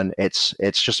coming on, it's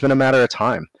just been a matter of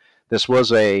time. This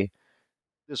wasn't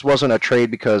a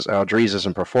trade because Dries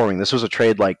isn't performing. This was a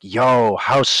trade like, yo,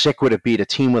 how sick would it be to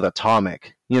team with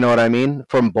Atomic? You know what I mean?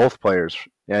 From both players.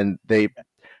 And they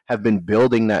have been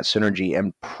building that synergy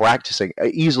and practicing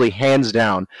easily, hands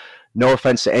down. No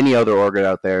offense to any other org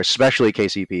out there, especially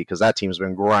KCP, because that team's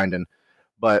been grinding.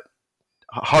 But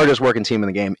hardest working team in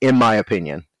the game, in my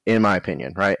opinion,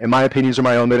 right? And my opinions are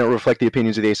my own. They don't reflect the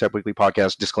opinions of the ASAP Weekly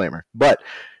Podcast, disclaimer. But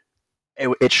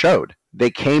it showed.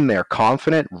 They came there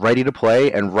confident, ready to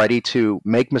play, and ready to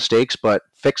make mistakes, but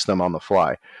fix them on the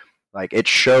fly. Like, it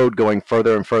showed going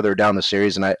further and further down the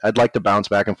series, and I'd like to bounce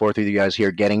back and forth with you guys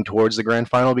here getting towards the grand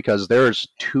final, because there's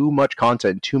too much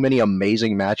content, too many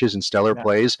amazing matches and stellar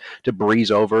plays to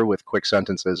breeze over with quick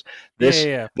sentences. This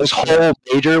whole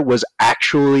major was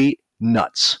actually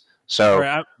nuts. So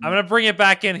right, I'm going to bring it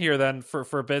back in here then for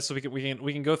a bit, so we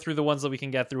can go through the ones that we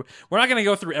can get through. We're not going to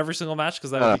go through every single match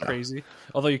because that would be crazy.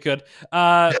 Although you could.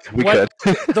 We could.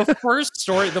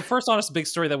 The first honest big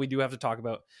story that we do have to talk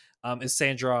about is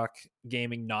Sandrock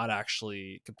Gaming not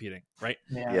actually competing, right?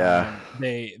 Yeah.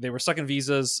 They were stuck in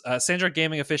visas. Sandrock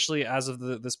Gaming officially, as of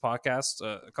this podcast,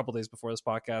 a couple days before this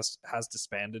podcast, has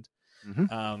disbanded.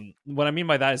 Mm-hmm. What I mean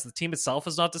by that is the team itself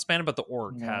is not disbanded, but the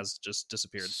org has just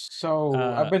disappeared. So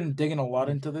I've been digging a lot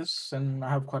into this, and I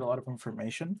have quite a lot of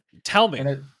information. Tell me.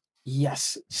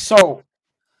 Yes. So,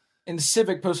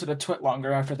 Civic posted a tweet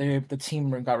longer after the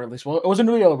team got released. Well, it wasn't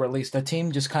really a release. The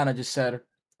team just kind of just said,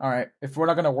 all right, if we're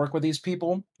not going to work with these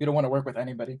people, we don't want to work with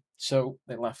anybody. So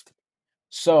they left.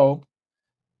 So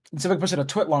Civic posted a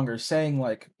tweet longer saying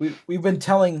like we've been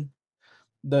telling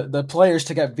the players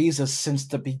to get visas since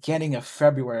the beginning of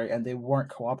February and they weren't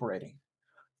cooperating.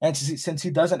 And since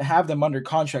he doesn't have them under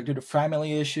contract due to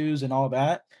family issues and all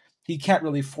that, he can't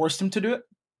really force them to do it.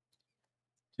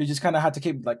 So you just kind of have to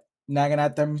keep like nagging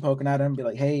at them, poking at them, be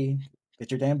like, "Hey,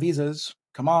 get your damn visas.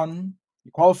 Come on,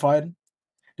 you qualified,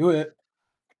 do it."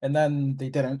 And then they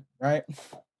didn't, right?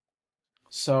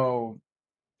 So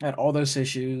had all those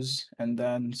issues, and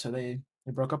then so they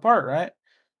broke apart, right?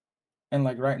 And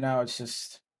like right now, it's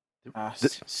just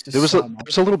there was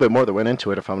a little bit more that went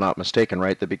into it, if I'm not mistaken,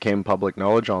 right? That became public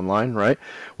knowledge online, right?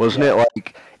 Wasn't it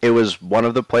like it was one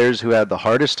of the players who had the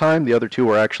hardest time? The other two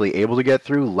were actually able to get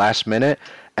through last minute,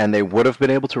 and they would have been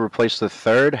able to replace the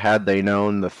third had they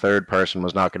known the third person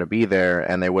was not going to be there,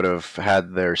 and they would have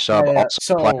had their sub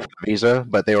also apply for the visa.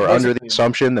 But they were under the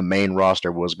assumption the main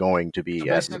roster was going to be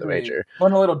at the major.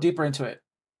 Going a little deeper into it,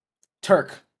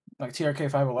 Turk, like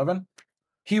TRK511,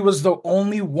 he was the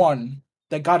only one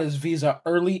that got his visa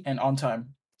early and on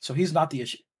time. So he's not the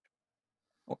issue.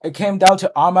 It came down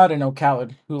to Ahmad and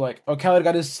O'Khaled, who like O'Khaled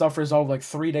got his stuff resolved like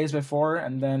 3 days before,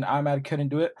 and then Ahmad couldn't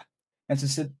do it. And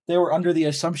since they were under the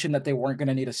assumption that they weren't going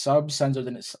to need a sub, Senzo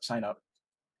didn't sign up.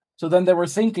 So then they were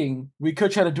thinking we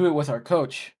could try to do it with our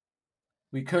coach.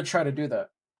 We could try to do that,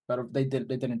 but they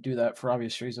didn't do that for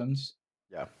obvious reasons.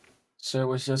 Yeah. So it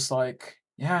was just like,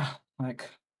 yeah, like.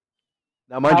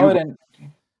 Now, mind you,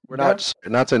 we're not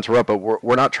to interrupt, but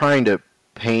we're not trying to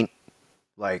paint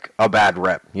like a bad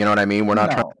rep. You know what I mean? We're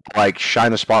not trying to like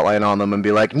shine the spotlight on them and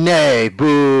be like, nay,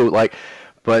 boo, like.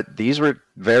 But these were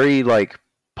very like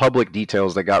public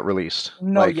details that got released.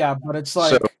 No, like, yeah, but it's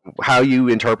like so how you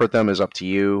interpret them is up to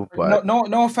you. But no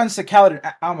offense to Khaled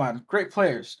and Ahmad, great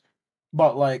players,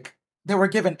 but like they were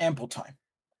given ample time.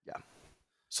 Yeah.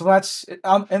 So that's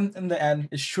in the end,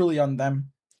 it's truly on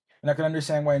them, and I can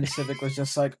understand why Civic was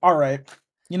just like, all right,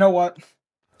 you know what?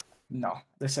 No,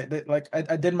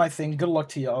 I did my thing. Good luck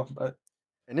to y'all, but.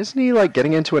 And isn't he like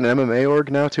getting into an MMA org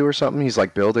now too, or something? He's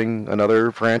like building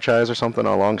another franchise or something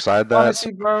alongside that.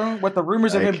 Honestly, bro, with the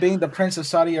rumors of him being the Prince of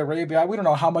Saudi Arabia, we don't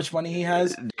know how much money he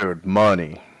has. Dude,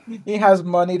 money. He has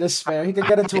money to spare. He could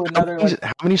get into another.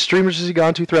 How many streamers has he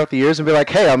gone to throughout the years and be like,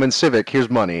 "Hey, I'm in Civic. Here's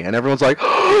money," and everyone's like,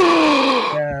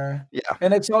 "Yeah."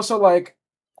 And it's also like,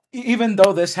 even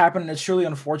though this happened, and it's truly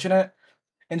unfortunate,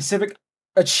 and Civic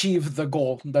achieved the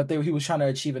goal that he was trying to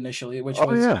achieve initially, which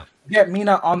was get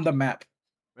MENA on the map.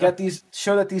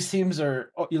 Show that these teams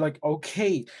are you're like,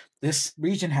 okay, this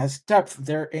region has depth.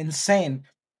 They're insane.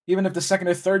 Even if the second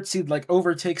or third seed like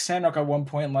overtakes Sandrock at one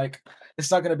point, like it's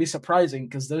not going to be surprising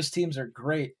because those teams are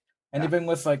great. And even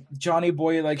with like Johnny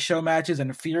Boy like show matches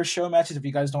and Fear show matches, if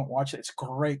you guys don't watch it, it's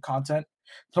great content.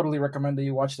 Totally recommend that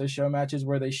you watch those show matches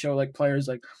where they show like players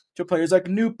like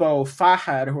Nupo,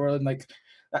 Fahad, who are in like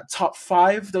that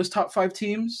those top five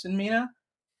teams in MENA.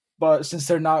 But since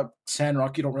they're not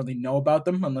Sandrock, you don't really know about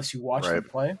them unless you watch them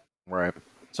play. Right.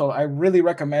 So I really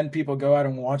recommend people go out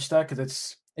and watch that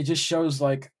because it just shows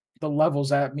like the levels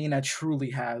that MENA truly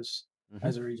has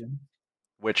as a region.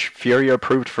 Which Furia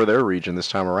proved for their region this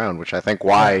time around, which I think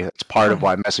it's part of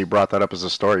why Messi brought that up as a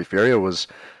story. Furia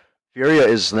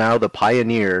is now the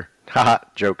pioneer. Haha,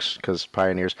 jokes, because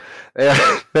pioneers. They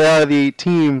are the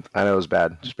team, I know it was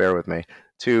bad, just bear with me,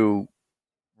 to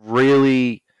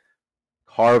really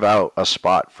carve out a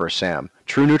spot for Sam.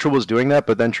 True Neutral was doing that,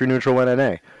 but then True Neutral went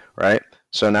NA, right?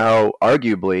 So now,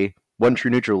 arguably, when True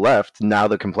Neutral left, now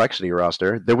the Complexity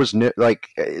roster, there was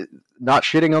not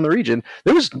shitting on the region.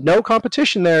 There was no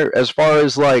competition there as far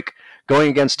as like going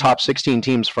against top 16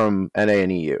 teams from NA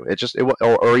and EU.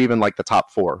 Or even like the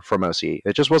top 4 from OCE.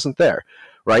 It just wasn't there,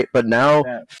 right? But now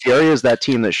Furia is that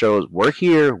team that shows we're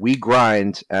here, we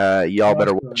grind. Y'all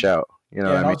better watch out. You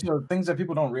know, and also things that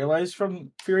people don't realize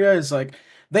from Furia is like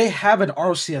they have an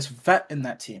ROCS vet in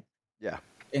that team. Yeah.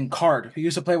 In Card, who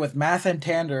used to play with Math and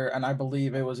Tander, and I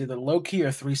believe it was either Loki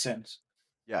or Three Sins.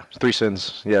 Yeah, Three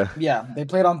Sins. Yeah. Yeah, they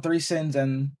played on Three Sins,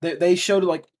 and they showed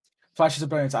like flashes of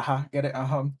brilliance. Get it?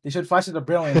 They showed flashes of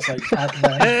brilliance like back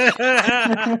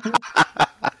then.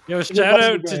 Yo, shout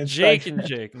out to Jake and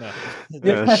Jake. No.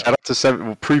 Shout out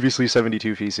to previously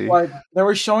 72 PC. Like they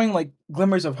were showing like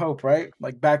glimmers of hope, right?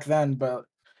 Like back then, but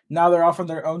now they're off on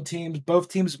their own teams. Both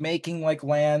teams making like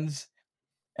lands,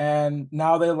 and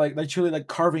now they're truly like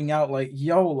carving out like,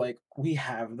 yo, like we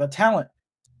have the talent.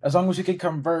 As long as we can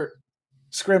convert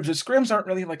scrims. The scrims aren't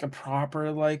really like a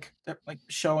proper like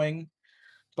showing,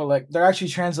 but like they're actually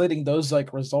translating those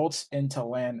like results into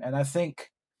LAN. And I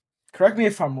think, correct me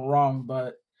if I'm wrong,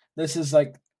 but this is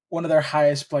like one of their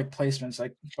highest like placements,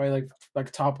 like by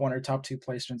like top 1 or top 2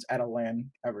 placements at a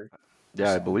LAN ever. Yeah,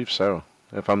 so. I believe so.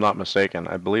 if I'm not mistaken.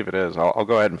 I believe it is. I'll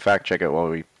go ahead and fact check it while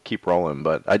we keep rolling.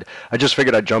 But I just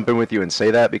figured I'd jump in with you and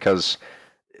say that because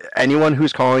anyone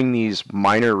who's calling these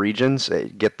minor regions,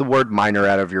 get the word minor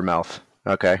out of your mouth.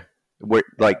 Okay.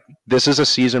 Like, this is a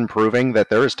season proving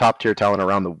that there is top tier talent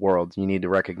around the world. You need to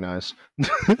recognize.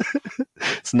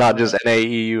 It's not just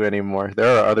NAEU anymore.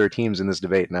 There are other teams in this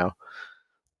debate now.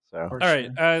 So. All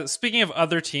right. Speaking of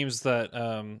other teams that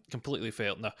completely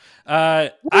failed, no.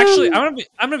 Actually, I'm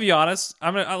gonna be honest.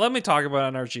 Let me talk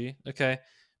about NRG. Okay.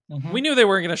 Mm-hmm. We knew they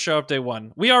weren't going to show up day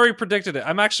one. We already predicted it.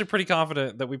 I'm actually pretty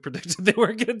confident that we predicted they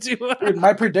weren't going to do it. Dude,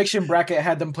 my prediction bracket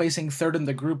had them placing third in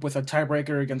the group with a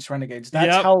tiebreaker against Renegades.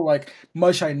 That's how like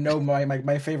much I know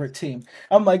my favorite team.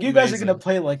 I'm like, you guys are going to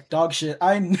play like dog shit.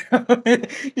 I know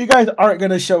you guys aren't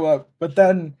going to show up. But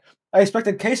then I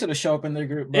expected Queso to show up in their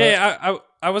group. But... Yeah,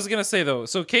 I was going to say though.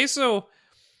 So Queso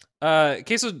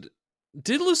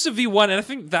did lose to V1, and I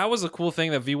think that was a cool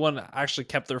thing that V1 actually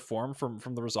kept their form from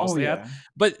the results they had.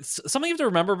 But something you have to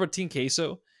remember about Team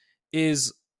Queso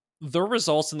is their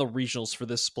results in the regionals for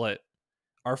this split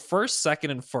are first,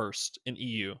 second, and first in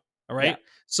EU. All right. Yeah.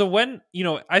 So when,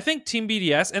 I think Team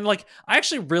BDS, and like, I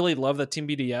actually really love that Team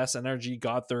BDS and NRG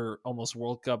got their almost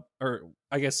World Cup, or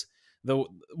I guess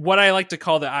what I like to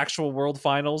call the actual World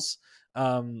Finals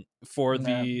for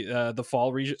the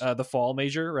fall the fall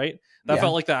major, right? That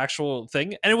felt like the actual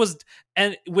thing, and it was.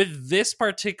 And with this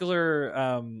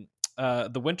particular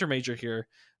the winter major here,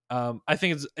 I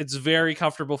think it's very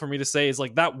comfortable for me to say is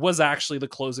like that was actually the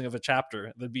closing of a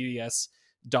chapter, the BDS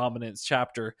dominance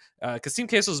chapter, because Team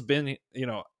Queso has been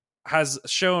has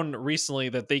shown recently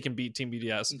that they can beat Team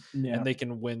BDS and they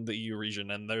can win the EU region,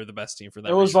 and they're the best team for that.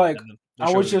 It was like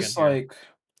I was just like.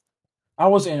 I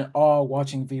was in awe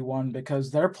watching V1 because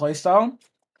their playstyle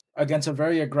against a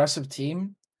very aggressive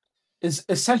team is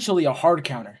essentially a hard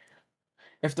counter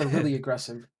if they're really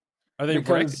aggressive. Are they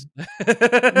because,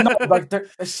 no, like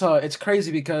it's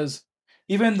crazy because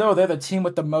even though they're the team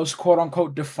with the most quote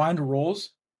unquote defined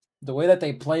rules, the way that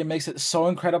they play makes it so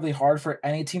incredibly hard for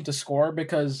any team to score.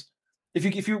 Because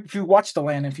if you watch the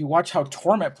LAN, if you watch how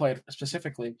Torment played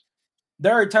specifically,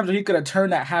 there are times where he could have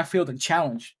turned that half field and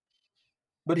challenged.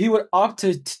 But he would opt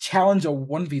to challenge a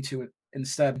 1v2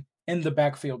 instead in the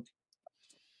backfield.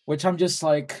 Which I'm just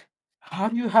like, how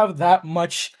do you have that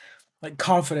much like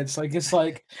confidence? Like, it's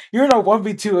like, you're in a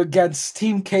 1v2 against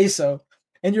Team Queso,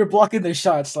 and you're blocking their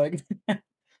shots. Like,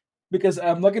 because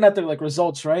I'm looking at their like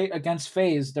results, right? Against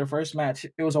FaZe, their first match,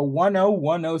 it was a 1-0,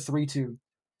 1-0, 3-2.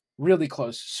 Really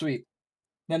close. Sweet.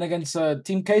 Then against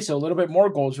Team Queso, a little bit more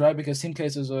goals, right? Because Team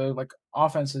Queso's like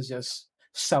offense is just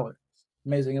stellar.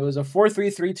 Amazing. It was a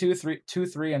 4-3, 3-2,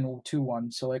 2-3, and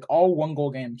 2-1. So, like, all one-goal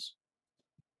games.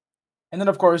 And then,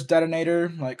 of course,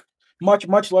 Detonator. Like, much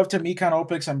love to Mikan,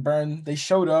 Opix, and Burn. They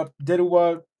showed up, did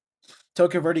what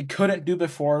Tokyo Verde couldn't do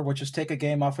before, which was take a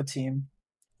game off a team.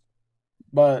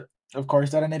 But, of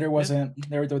course, Detonator wasn't.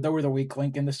 They were the weak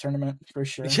link in this tournament, for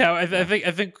sure. Yeah, I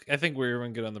think we were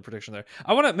good on the prediction there.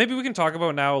 Maybe we can talk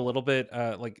about now a little bit,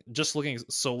 like, just looking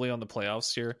solely on the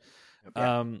playoffs here.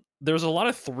 There was a lot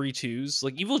of 3-2s,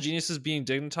 like Evil Geniuses being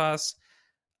Dignitas.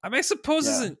 I suppose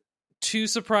isn't too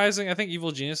surprising. I think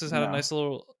Evil Geniuses had a nice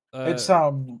little. It's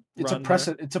a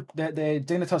precedent. The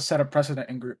Dignitas set a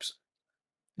precedent in groups.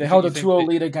 They held a 2-0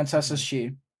 lead against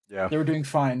SSG. Yeah, they were doing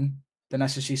fine. Then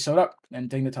SSG showed up, and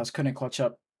Dignitas couldn't clutch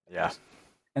up. Yeah,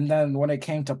 and then when it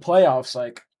came to playoffs,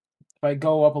 like if I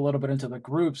go up a little bit into the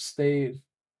groups, they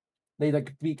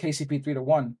like beat KCP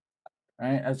 3-1.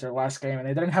 Right, as their last game, and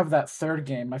they didn't have that third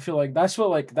game. I feel like that's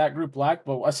what like that group lacked,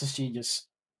 but SSG just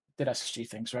did SSG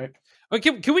things, right?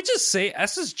 Okay, can we just say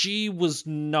SSG was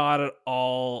not at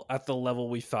all at the level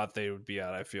we thought they would be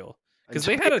at? I feel because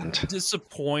they had a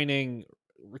disappointing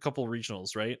couple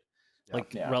regionals, right?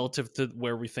 Relative to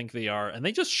where we think they are, and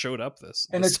they just showed up this.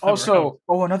 And it's also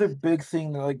another big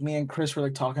thing that like me and Chris were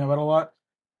like talking about a lot.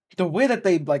 The way that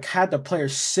they like had the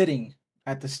players sitting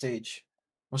at the stage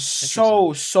was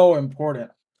so important,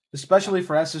 especially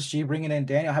for SSG, bringing in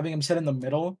Daniel, having him sit in the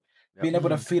middle, being able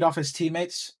to feed off his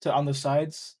teammates on the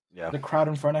sides, the crowd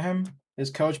in front of him, his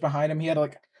coach behind him. He had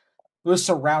it was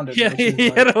surrounded. Yeah, he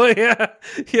had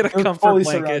a comfort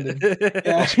blanket.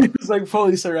 Yeah, he was like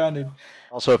fully surrounded.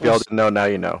 Also, if y'all didn't know, now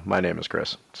you know. My name is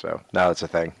Chris, so now it's a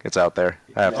thing. It's out there.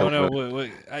 I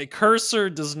have Cursor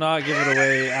does not give it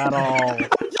away at all.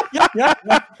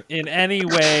 In any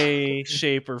way,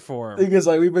 shape, or form. Because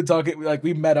like we've been talking, like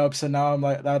we met up, so now I'm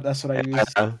like that's what I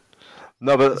use.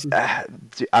 No, but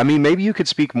I mean, maybe you could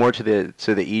speak more to the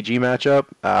EG matchup.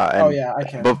 I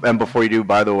can. And before you do,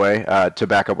 by the way, to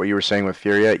back up what you were saying with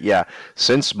Furia,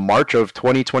 since March of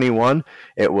 2021,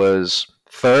 it was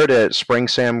third at Spring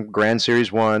Sam Grand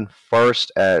Series 1,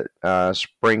 first at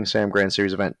Spring Sam Grand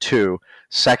Series Event 2,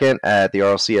 second at the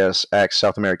RLCS X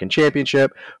South American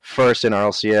Championship, first in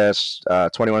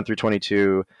RLCS 21 through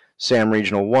 22, Sam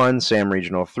Regional 1, Sam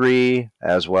Regional 3,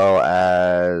 as well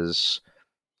as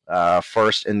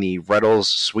first in the Reddles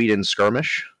Sweden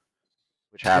Skirmish,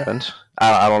 which happened.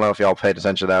 I don't know if y'all paid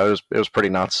attention to that. It was pretty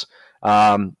nuts.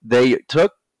 They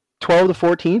took 12 to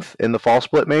 14th in the fall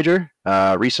split major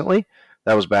recently.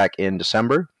 That was back in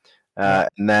December.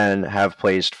 And then have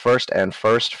placed first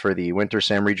for the Winter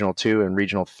Sam Regional 2 and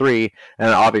Regional 3, and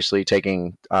obviously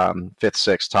taking 5th,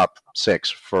 6th, top 6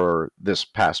 for this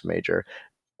past major,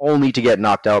 only to get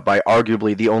knocked out by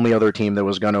arguably the only other team that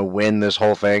was going to win this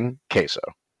whole thing, Queso.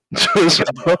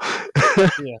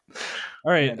 Yeah.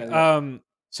 All right.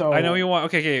 So I know you want.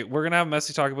 Okay. We're gonna have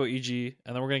Messi talk about EG,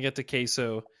 and then we're gonna get to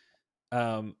Queso,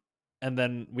 and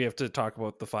then we have to talk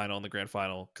about the final and the grand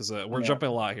final because we're jumping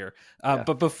a lot here.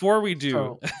 But before we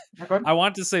do, I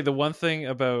want to say the one thing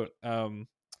about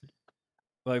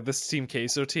like this Team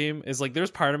Queso team is like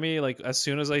there's part of me like as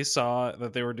soon as I saw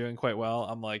that they were doing quite well,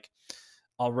 I'm like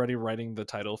already writing the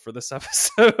title for this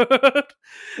episode.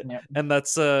 And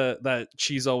that's that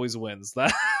cheese always wins.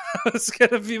 That was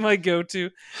gonna be my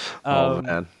go-to. Oh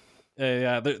man.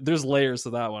 There's layers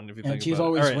to that one if you think cheese about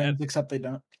always it. wins, except they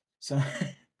don't. So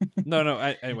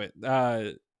anyway,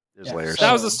 there's layers.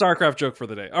 That was a StarCraft joke for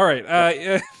the day. All right,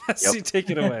 Messi,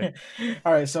 take it away.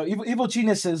 All right, so Evil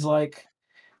Genius is like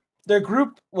their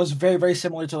group was very, very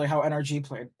similar to like how NRG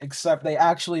played, except they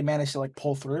actually managed to like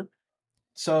pull through.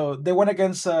 So they went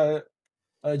against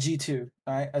G2,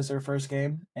 right, as their first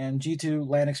game, and G2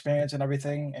 LAN experience and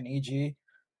everything, and EG.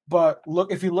 But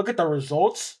if you look at the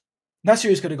results, that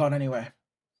series could have gone anyway.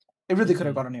 It really could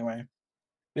have gone anyway,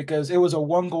 because it was a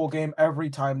 1-goal game every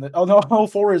time. All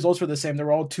 4 results were the same. They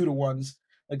were all 2-1s,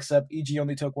 except EG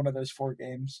only took one of those 4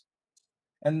 games.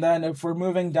 And then if we're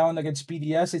moving down against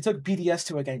BDS, they took BDS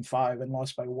to a game 5 and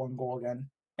lost by 1 goal again.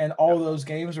 And all those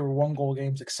games were 1-goal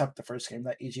games except the first game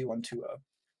that EG won 2-0.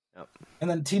 Yep. And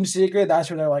then Team Secret, that's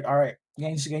where they're like, all right,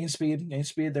 gain speed.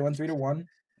 They went 3-1.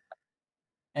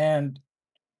 And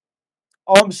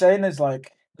all I'm saying is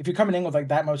like, if you're coming in with like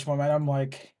that much momentum,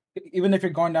 like even if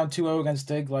you're going down 2-0 against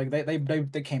Dig, like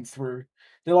they came through.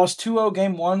 They lost 2-0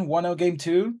 game 1, 1-0 game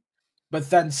 2, but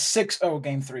then 6-0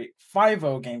 game 3,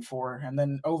 5-0 game 4, and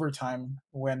then overtime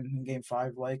win in game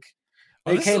 5. Like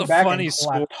they came back and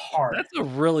clapped hard. That's a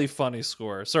really funny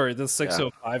score. Sorry, the 6-0,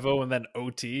 5-0, and then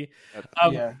OT.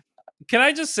 Can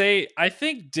I just say, I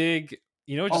think Dig,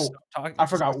 talking. I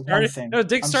forgot one thing. No,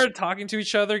 Dig started talking to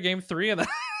each other game 3, and then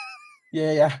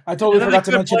Yeah. I totally forgot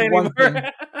to mention one thing.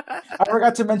 I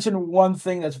forgot to mention one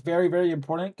thing that's very, very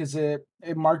important because it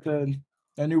marked a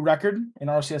new record in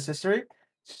RCS history.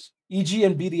 EG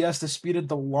and BDS disputed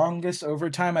the longest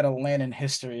overtime at a LAN in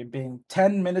history, being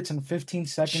 10 minutes and 15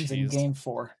 seconds in game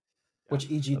 4, which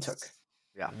EG took.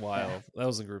 Yeah, wild. That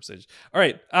was in group stage. All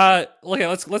right,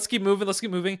 let's keep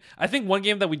moving. I think one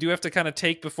game that we do have to kind of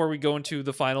take before we go into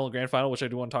the final, grand final, which I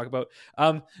do want to talk about.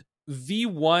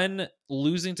 V1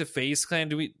 losing to FaZe Clan.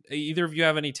 Do either of you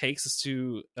have any takes as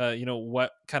to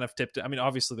what kind of tipped it? I mean,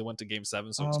 obviously they went to game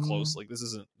 7, so it's close. Like this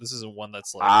isn't one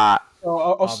that's like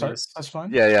I'll start. That's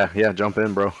fine. Yeah. Jump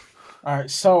in, bro. All right,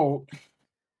 so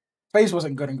FaZe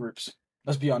wasn't good in groups.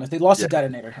 Let's be honest. They lost to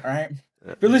Detonator. All right,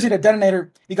 if you're losing to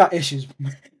Detonator, you got issues.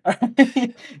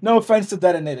 No offense to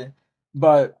Detonator,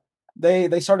 but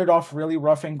they started off really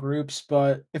rough in groups.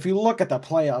 But if you look at the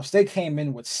playoffs, they came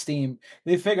in with steam.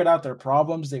 They figured out their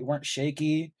problems. They weren't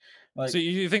shaky. Like, so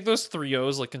you think those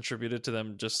 3-0s like contributed to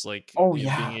them just like being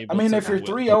able I mean, if you're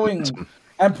 3-0ing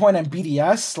Endpoint and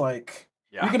BDS, like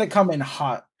you're gonna come in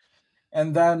hot.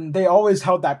 And then they always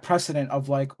held that precedent of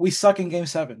like, we suck in game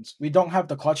 7s. We don't have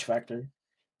the clutch factor.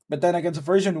 But then against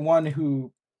version 1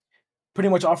 who pretty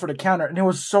much offered a counter, and it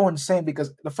was so insane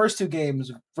because the first 2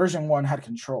 games, version 1 had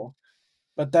control.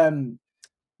 But then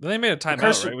they made a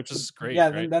timeout, right? Which is great.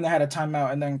 Yeah, right? Then they had a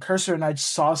timeout, and then Cursor and I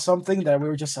saw something that we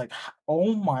were just like,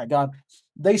 oh my god.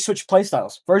 They switched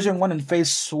playstyles. Version 1 and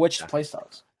FaZe switched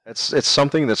playstyles. It's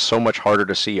something that's so much harder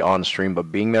to see on stream,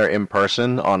 but being there in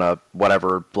person on a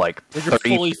whatever like 30, you're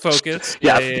fully focused.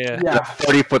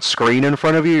 30-foot screen in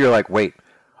front of you, you're like, wait,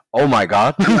 oh my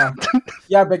god.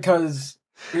 Yeah, because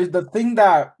the thing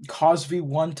that caused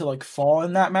V1 to like fall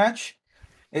in that match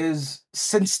is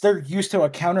since they're used to a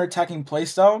counter-attacking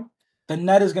playstyle, the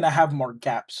net is gonna have more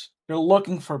gaps. They're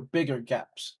looking for bigger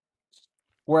gaps.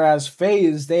 Whereas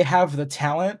FaZe, they have the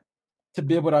talent to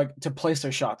be able to place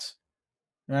their shots.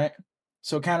 Right?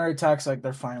 So counterattacks like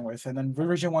they're fine with. And then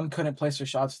version 1 couldn't place their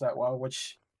shots that well,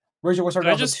 which Version 1 started Can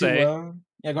I off just with two. say,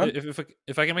 Yeah, go ahead.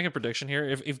 if I can make a prediction here,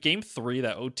 if game 3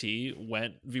 that OT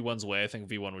went V1's way, I think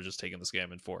V1 would just take in this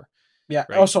game in 4. Yeah.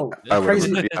 Right? Also, I would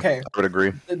crazy. agree. Yeah, Okay, I would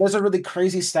agree. there's a really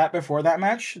crazy stat before that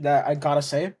match that I gotta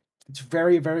say. It's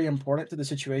very, very important to the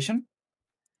situation.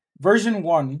 Version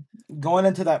 1 going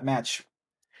into that match,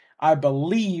 I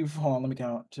believe. Hold on, let me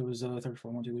count. It was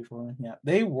 34, 1, 2, 3, 4. Yeah,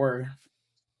 they were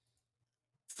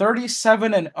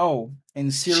 37-0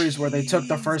 in series where they took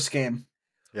the first game.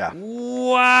 Yeah.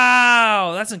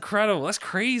 Wow, that's incredible. That's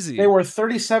crazy. They were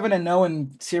 37-0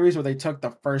 in series where they took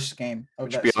the first game of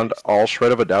Which that beyond series. all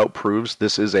shred of a doubt proves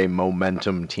this is a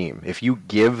momentum team. If you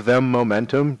give them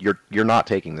momentum, you're not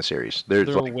taking the series. There's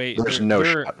no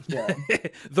shot. Yeah.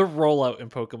 The rollout in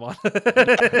Pokemon.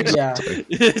 Yeah.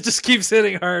 It just keeps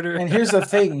hitting harder. And here's the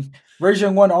thing: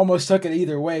 Version 1 almost took it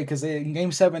either way because in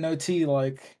Game 7 OT,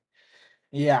 like,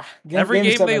 yeah, every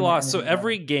game 7, they lost. So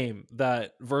every game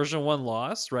that Version 1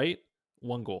 lost, right?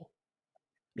 1 goal.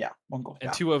 Yeah, 1 goal.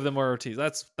 And 2 of them were OTs.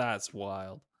 That's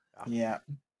wild. Yeah.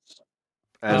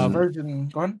 And Version,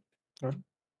 go on.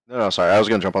 no, sorry, I was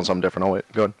gonna jump on something different. Oh wait,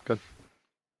 go ahead.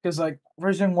 Because like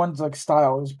Version 1's like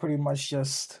style is pretty much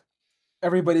just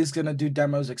everybody's gonna do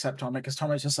demos except Tomek, because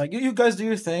Tomek's just like, you guys do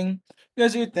your thing. You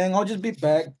guys do your thing. I'll just be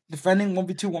back defending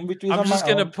 1v2, 1v3. I'm just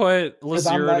gonna put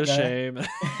Lazira to shame.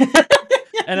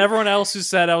 And everyone else who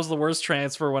said I was the worst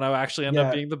transfer when I actually ended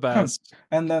up being the best.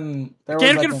 And then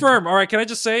can confirm. All right, can I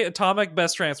just say Atomic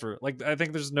best transfer? Like, I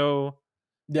think there's no.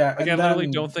 Yeah, like, I literally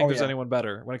don't think there's anyone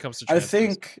better when it comes to transfers. I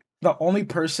think the only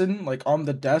person like on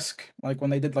the desk, like when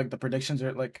they did like the predictions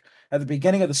or like at the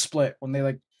beginning of the split, when they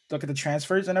like look at the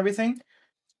transfers and everything,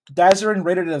 Dazarin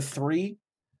rated it a 3,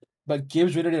 but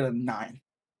Gibbs rated it a 9.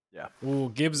 Yeah. Ooh,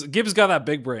 Gibbs got that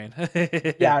big brain.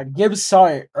 Yeah, Gibbs saw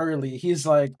it early. He's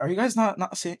like, "Are you guys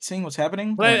not seeing what's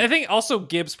happening?" But I think also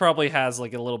Gibbs probably has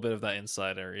like a little bit of that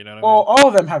insider. You know what I mean? All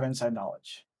of them have inside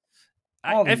knowledge.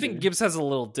 I think Gibbs has a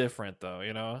little different though.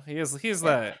 You know, he's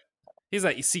that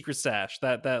secret stash,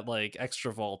 that like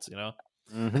extra vault. You know.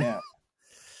 Mm-hmm. Yeah.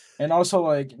 And also,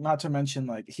 like, not to mention,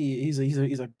 like, he's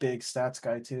a big stats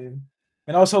guy too.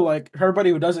 And also, like,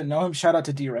 everybody who doesn't know him, shout out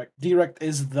to Direct. Direct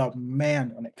is the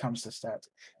man when it comes to stats.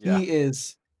 Yeah. He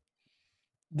is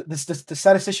the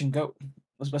statistician GOAT.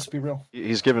 Let's be real.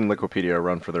 He's giving Liquipedia a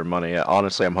run for their money.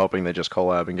 Honestly, I'm hoping they just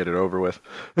collab and get it over with.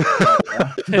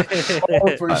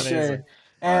 Oh, for sure.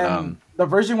 And the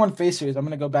Version 1 face series, I'm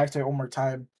going to go back to it one more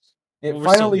time. It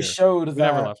finally showed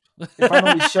that. It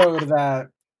finally showed that,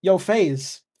 yo,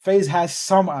 FaZe has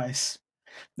some ice.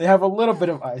 They have a little bit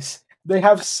of ice. They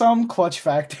have some clutch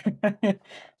factor.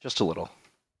 Just a little.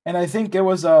 And I think it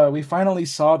was we finally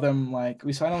saw them, like,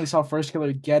 we finally saw First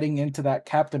Killer getting into that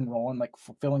captain role and like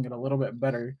fulfilling it a little bit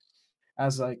better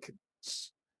as like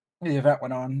the event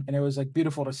went on, and it was like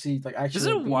beautiful to see. Like, actually,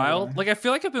 isn't it wild? Like, I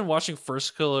feel like I've been watching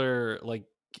First Killer like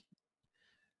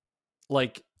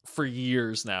for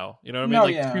years now. You know what I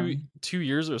mean? Like 2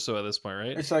 years or so at this point,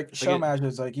 right? It's like show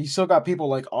matches. Like, you still got people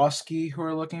like Oski who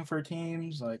are looking for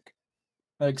teams. Like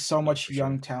so much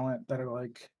young talent that are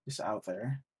like just out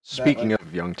there. Speaking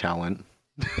of young talent,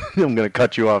 I'm going to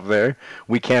cut you off there.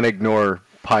 We can't ignore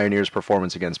Pioneer's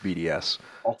performance against BDS.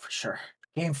 Oh, for sure.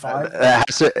 Game 5.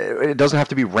 It doesn't have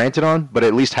to be ranted on, but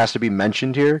at least has to be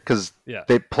mentioned here, because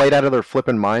they played out of their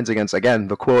flipping minds against, again,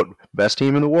 the quote, best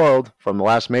team in the world from the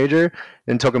last major,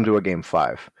 and took them to a Game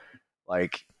 5.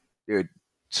 Like, dude,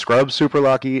 Scrub, Super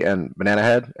Lucky, and Banana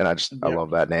Head, and I love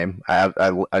that name.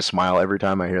 I smile every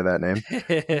time I hear that name.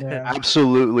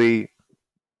 Absolutely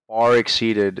far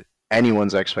exceeded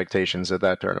anyone's expectations at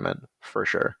that tournament, for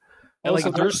sure. And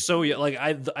like, they're so like,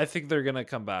 I think they're gonna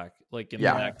come back like in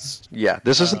the next. Yeah,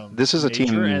 this is a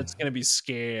team, and it's gonna be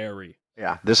scary.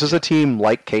 Yeah, this is a team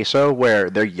like Queso where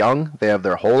they're young, they have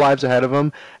their whole lives ahead of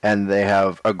them, and they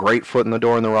have a great foot in the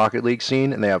door in the Rocket League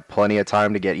scene, and they have plenty of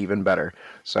time to get even better.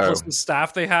 So plus the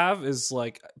staff they have is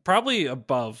like probably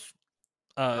above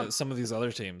some of these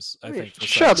other teams. I think.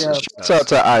 Shouts out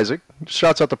to Isaac.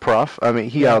 Shouts out to Prof. I mean,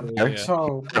 he out there.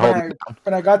 So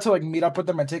when I got to like meet up with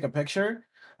them and take a picture,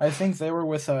 I think they were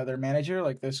with their manager,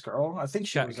 like this girl. I think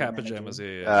she was Cat Pajamas.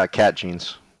 Cat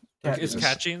Jeans. Is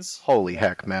Cat Jeans? Holy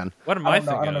heck, man! What am I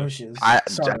thinking? I don't know who she is.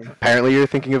 Sorry. Apparently, you're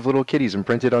thinking of little kitties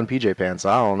imprinted on PJ pants.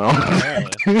 I don't know.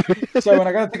 So when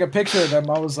I got to take a picture of them,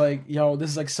 I was like, "Yo, this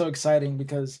is like so exciting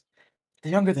because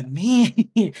they're younger than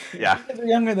me." Yeah, they're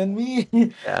younger than me.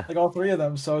 Yeah, like all 3 of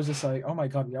them. So I was just like, "Oh my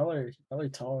god, y'all are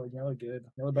tall, y'all are good,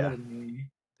 y'all are better than me."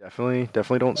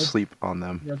 Definitely don't sleep on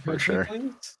them for sure.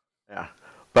 Please? Yeah.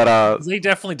 But they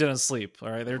definitely didn't sleep. All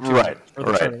right, they're right.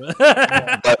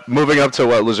 But moving up to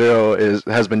what Lazero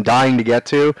has been dying to get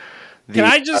to. Can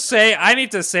I just say I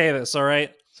need to say this? All right.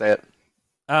 Say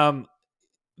it.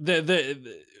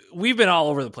 We've been all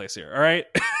over the place here. All right.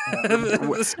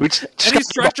 Any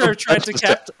structure I've tried to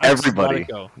keep. Everybody.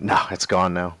 No, it's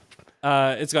gone now.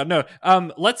 It's gone. No.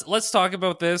 Let's talk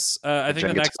about this. I think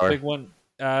the next big one.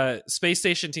 Space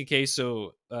Station TK.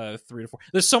 So 3 to 4.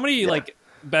 There's so many like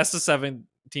best of 7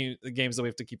 games that we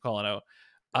have to keep calling out.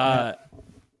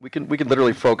 We can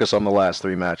literally focus on the last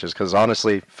 3 matches because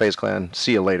honestly, FaZe Clan,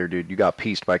 see you later, dude. You got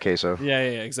pieced by Queso. Yeah,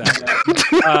 exactly.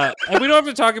 And we don't have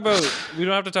to talk about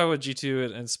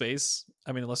G2 and Space.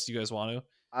 I mean, unless you guys want to.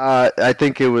 I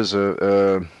think it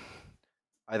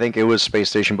was Space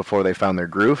Station before they found their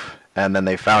groove, and then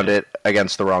they found it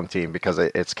against the wrong team because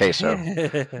it's Queso.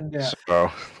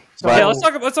 So, let's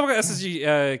talk about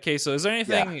SSG Queso. Is there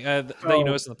anything that you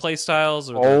noticed in the play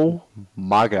styles? Or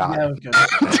my god!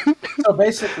 So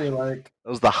basically, like that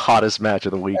was the hottest match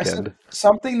of the weekend.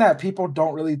 Something that people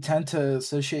don't really tend to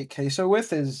associate Queso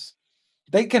with is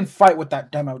they can fight with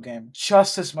that demo game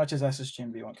just as much as SSG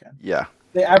and V1 can. Yeah,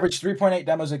 they average 3.8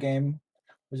 demos a game,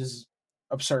 which is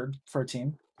absurd for a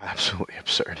team. Absolutely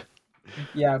absurd.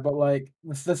 Yeah, but like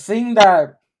the thing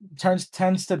that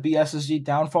tends to be SSG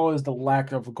downfall is the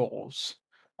lack of goals.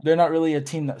 They're not really a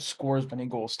team that scores many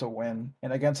goals to win,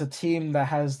 and against a team that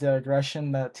has the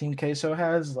aggression that Team Queso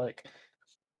has, like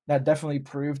that definitely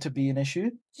proved to be an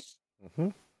issue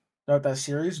throughout that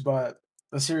series. But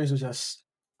the series was just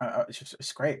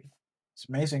it's great. It's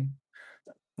amazing.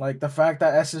 Like the fact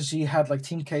that SSG had like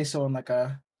Team Queso and they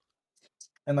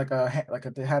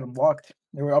had them locked.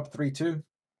 They were up 3-2.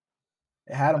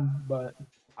 They had them, but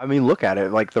I mean, look at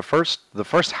it. Like the first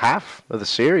half of the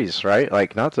series, right?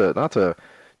 Like not to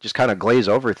just kind of glaze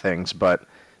over things, but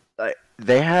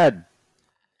they had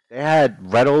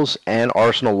Reddles and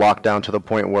Arsenal locked down to the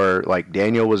point where like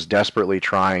Daniel was desperately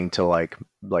trying to like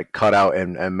cut out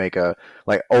and make a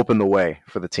like open the way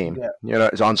for the team. Yeah. You know,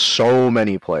 it's on so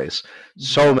many plays.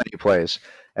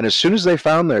 And as soon as they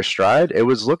found their stride, it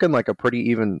was looking like a pretty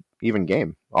even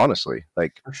game, honestly.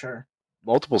 Like for sure.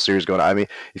 Multiple series going on. I mean,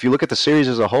 if you look at the series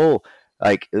as a whole,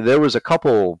 like there was a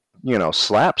couple,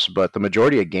 slaps, but the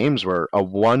majority of games were a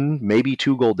 1, maybe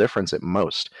 2 goal difference at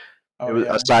most.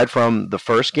 Aside from the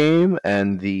first game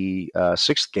and the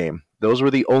 6th game, those were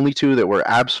the only 2 that were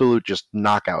absolute just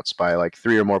knockouts by like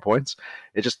 3 or more points.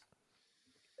 It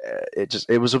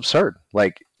was absurd.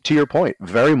 Like to your point,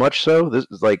 very much so. This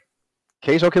is like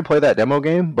Queso can play that demo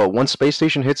game, but once Space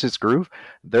Station hits its groove,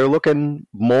 they're looking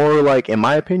more like, in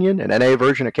my opinion, an NA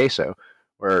version of Queso,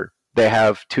 where they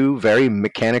have 2 very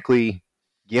mechanically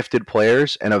gifted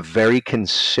players and a very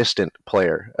consistent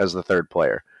player as the third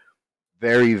player.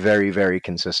 Very, very, very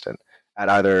consistent at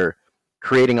either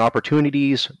creating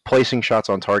opportunities, placing shots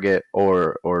on target,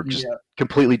 or just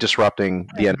completely disrupting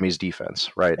the enemy's defense,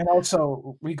 right? And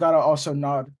also, we gotta also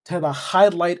nod to the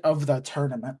highlight of the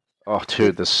tournament. Oh,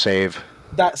 dude, the save.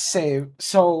 That save.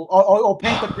 So I'll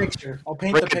paint the picture.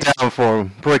 Break it down for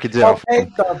him. Break it down. I'll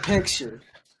paint the picture.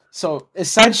 So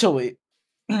essentially,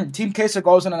 Team Queso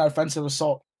goes in an offensive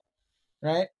assault,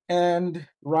 right? And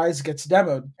Rise gets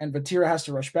demoed, and Vatira has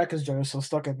to rush back because Joe's still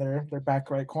stuck in their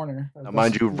back right corner. Now,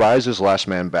 mind you, Rise is last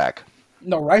man back.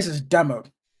 No, Rise is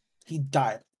demoed. He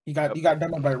died. He got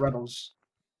demoed by Reddles.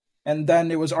 And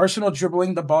then it was Arsenal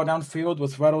dribbling the ball downfield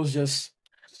with Reddles just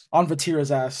on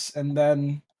Vatira's ass, and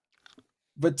then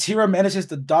Vatira manages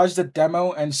to dodge the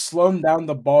demo and slow him down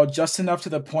the ball just enough to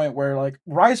the point where like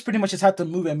Rise pretty much just had to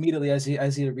move immediately as he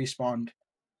respawned,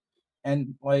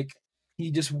 and like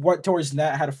he just went towards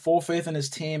net, had full faith in his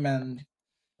team, and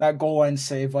that goal line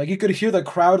save, like you could hear the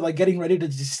crowd like getting ready to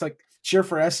just like cheer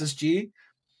for SSG,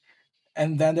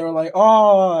 and then they were like,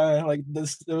 oh, like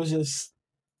this, it was just.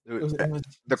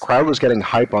 The crowd was getting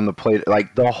hype on the plate.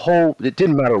 Like it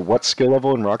didn't matter what skill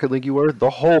level in Rocket League you were, the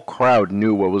whole crowd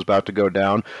knew what was about to go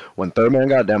down when Third Man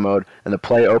got demoed and the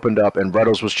play opened up and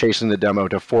Reddles was chasing the demo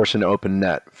to force an open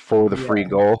net for the free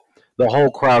goal. The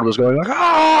whole crowd was going like,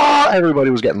 ah!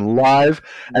 Everybody was getting live,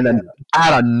 and then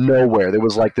out of nowhere, there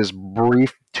was like this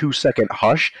brief 2-second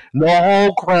hush, and the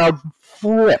whole crowd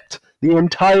flipped. The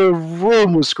entire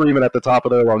room was screaming at the top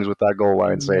of their lungs with that goal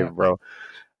line save, bro.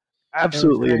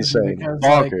 Absolutely insane.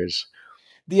 Bonkers. Like,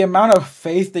 the amount of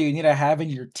faith that you need to have in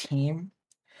your team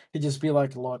to just be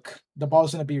like, look, the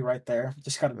ball's going to be right there.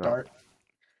 Just got to dart.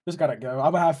 Just got to go.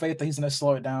 I'm going to have faith that he's going to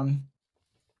slow it down.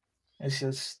 It's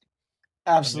just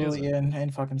absolutely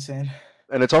fucking insane.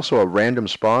 And it's also a random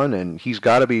spawn, and he's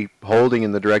got to be holding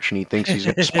in the direction he thinks he's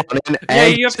going to spawn in. Yeah,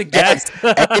 you have to guess.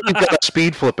 And he's got a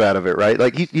speed flip out of it, right?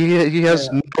 Like he has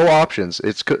no options.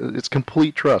 It's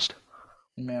complete trust.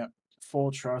 Yeah.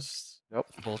 Full trust. Yep.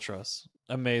 Full trust.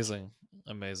 Amazing.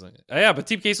 Amazing. Yeah, but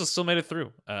Team Queso still made it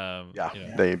through.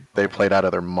 They played out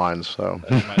of their minds. So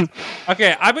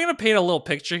okay, I'm gonna paint a little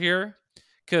picture here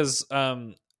because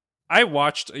I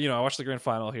watched the grand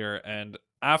final here, and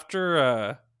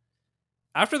after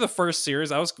the first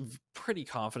series, I was pretty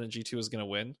confident G2 was gonna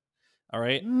win. All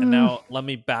right, and now let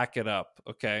me back it up.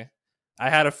 Okay, I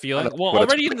had a feeling. Well,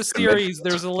 already in the series,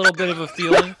 there's a little bit of a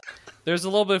feeling. There's a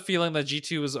little bit of feeling that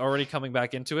G2 was already coming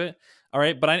back into it. All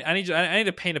right, but I need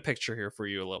to paint a picture here for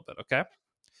you a little bit, okay?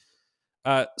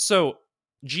 So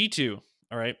G2,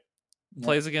 all right,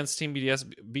 plays against Team BDS,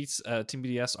 beats Team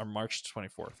BDS on March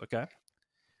 24th, okay?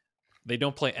 They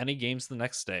don't play any games the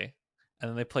next day, and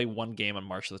then they play one game on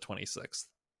March the 26th.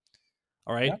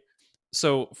 All right? Yeah.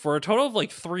 So for a total of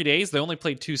like 3 days, they only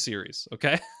played 2 series,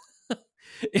 okay?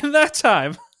 In that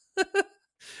time,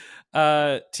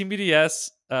 Team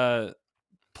BDS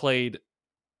played,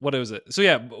 what was it? So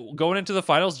yeah, going into the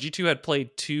finals, G2 had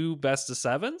played 2 best of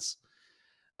 7s.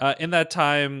 In that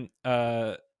time,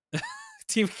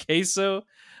 Team Queso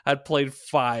had played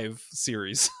 5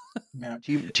 series. Yeah.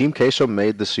 Team Queso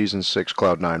made the season 6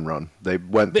 Cloud9 run. They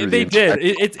went through. They did.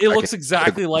 It looks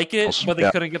exactly like it, but they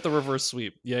couldn't get the reverse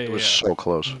sweep. Yeah, it was so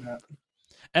close. Yeah.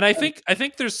 And I think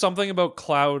there's something about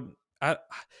Cloud.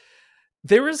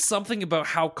 There was something about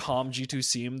how calm G2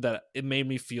 seemed that it made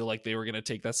me feel like they were going to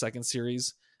take that second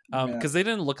series. Because they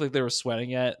didn't look like they were sweating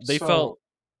yet. They felt,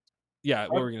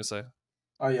 what were we gonna say?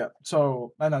 Oh yeah.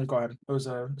 So no, go ahead. It was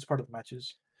part of the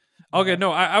matches. Okay,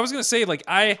 no, I was gonna say like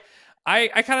I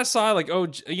kind of saw like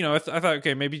I thought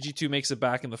okay maybe G2 makes it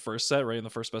back in the first set, right, in the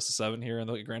first best of 7 here in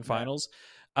the grand finals,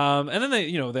 and then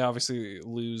they obviously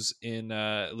lose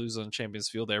on Champions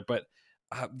Field there, but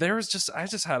I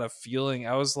just had a feeling.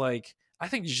 I was like, I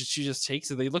think she just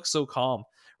takes it. They look so calm.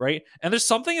 Right, and there's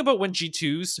something about when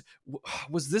G2's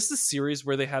was this the series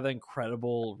where they had that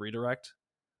incredible redirect?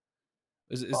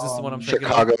 Is this the one I'm thinking?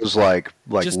 Chicago's like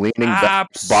leaning back,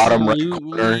 bottom right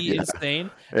corner, insane.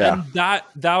 Yeah. And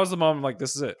that was the moment. I'm like,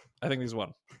 this is it. I think he's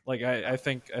won. Like I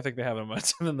think they have a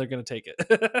momentum and they're gonna take it.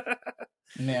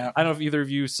 Yeah. I don't know if either of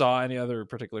you saw any other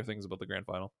particular things about the grand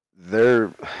final.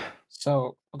 Go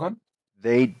on.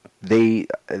 They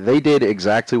did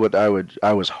exactly what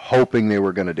I was hoping they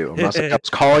were going to do. I'm not saying I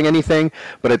was calling anything,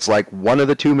 but it's like one of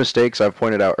the 2 mistakes I've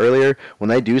pointed out earlier.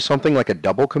 When they do something like a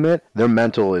double commit, their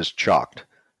mental is chalked,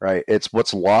 right? It's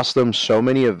what's lost them so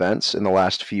many events in the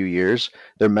last few years.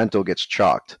 Their mental gets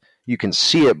chalked. You can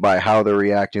see it by how they're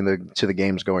reacting to the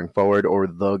games going forward or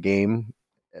the game,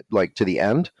 like to the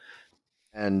end.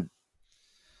 And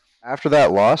after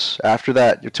that loss, that's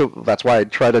why I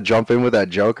tried to jump in with that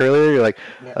joke earlier. You're like,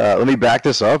 let me back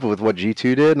this up with what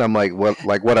G2 did. And I'm like,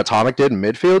 what Atomic did in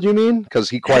midfield, you mean?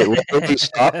 Because he quite literally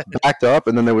stopped, backed up,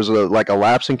 and then there was a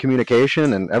lapse in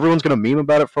communication, and everyone's going to meme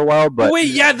about it for a while. But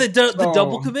wait, the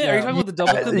double commit? Are you talking about the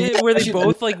double commit where they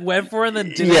both went for it and then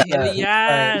didn't get it?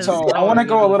 Yes. So I want to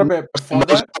go a little bit before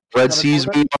that. Red Seas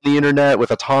meme on the internet with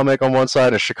Atomic on one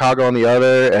side and Chicago on the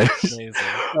other. And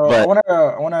I want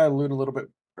to allude a little bit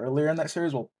earlier in that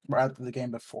series, after the game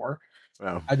before.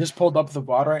 Wow. I just pulled up the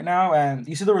VOD right now, and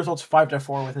you see the results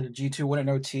 5-4 with a G2 win in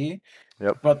OT.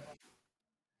 Yep. But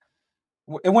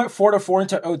it went 4-4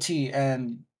 into OT,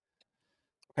 and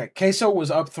Queso was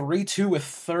up 3-2 with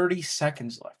 30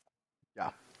 seconds left.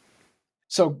 Yeah.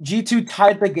 So G2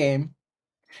 tied the game,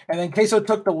 and then Queso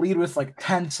took the lead with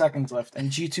 10 seconds left,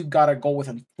 and G2 got a goal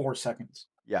within 4 seconds.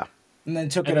 Yeah. And then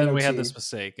took and it. And then we had this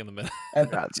mistake in the middle.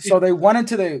 So they went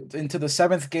into the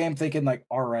 7th game thinking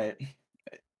all right,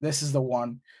 this is the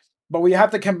one. But we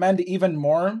have to commend even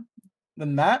more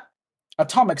than that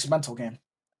Atomic's mental game.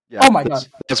 Yeah, oh my god,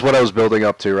 that's what I was building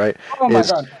up to, right? Oh my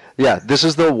god. Yeah, this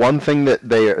is the one thing that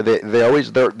they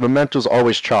always the mental's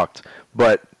always chalked,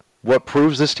 but what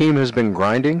proves this team has been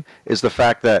grinding is the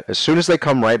fact that as soon as they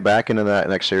come right back into that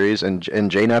next series, and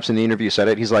JNaps in the interview said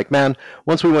it, he's like, man,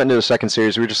 once we went into the second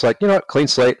series, we were just like, you know what, clean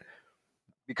slate.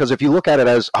 Because if you look at it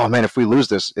as, oh man, if we lose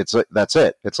this, that's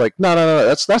it. It's like, no,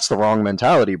 that's the wrong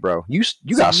mentality, bro. You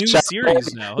got a new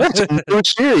series now. That's a new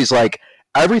series. Like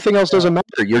everything else doesn't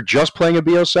matter. You're just playing a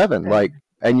BO7, like,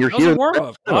 and you're here. Warm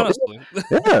up, honestly.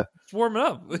 Yeah. Warming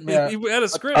up. Yeah. He had a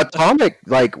script. Atomic,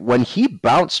 like when he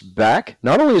bounced back,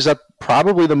 not only is that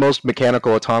probably the most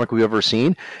mechanical Atomic we've ever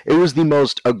seen, it was the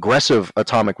most aggressive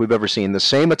Atomic we've ever seen. The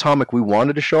same Atomic we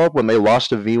wanted to show up when they lost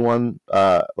to V1.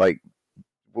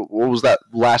 What was that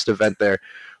last event there?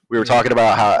 We were talking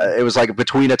about how it was like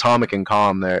between Atomic and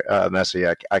Calm there.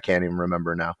 Messi, I can't even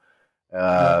remember now.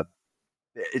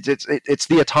 It's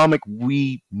the Atomic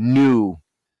we knew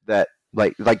that.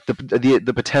 Like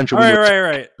the potential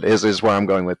right. is where I'm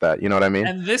going with that. You know what I mean?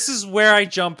 And this is where I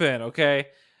jump in, okay?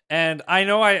 And I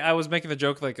know I was making the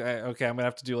joke like, okay, I'm gonna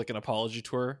have to do like an apology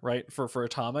tour, right, for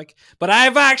Atomic. But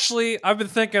I've been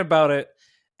thinking about it,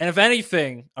 and if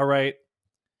anything, all right,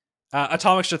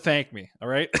 Atomic should thank me, all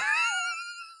right,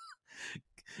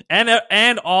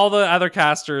 and all the other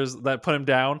casters that put him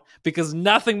down, because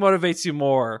nothing motivates you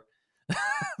more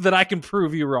than I can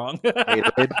prove you wrong.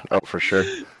 Oh, for sure.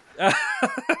 But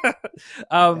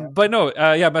no,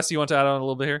 Messi, you want to add on a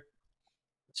little bit here?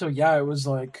 So yeah, it was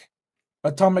like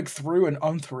Atomic through and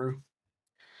unthrough.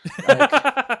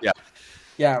 Like,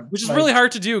 yeah, which is like, really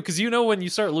hard to do because when you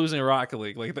start losing a Rocket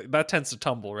League, like that tends to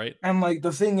tumble, right? And like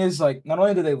the thing is, like, not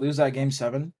only did they lose that game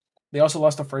 7, they also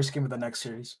lost the first game of the next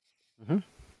series. Mm-hmm.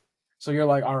 So you're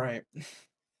like, all right,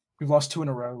 we've lost 2 in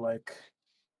a row. Like,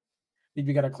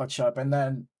 you got to clutch up. And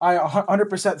then I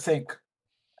 100% think,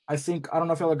 I don't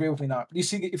know if you'll agree with me now.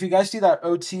 If you guys see that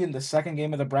OT in the second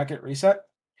game of the bracket reset,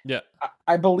 yeah,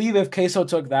 I believe if Queso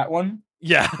took that one,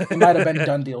 it might have been a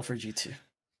done deal for G2.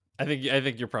 I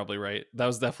think you're probably right. That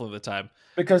was definitely the time,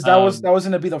 because that was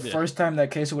going to be the first time that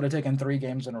Queso would have taken 3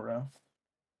 games in a row,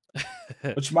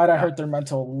 which might have hurt their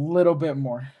mental a little bit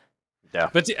more. Yeah,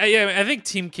 but I think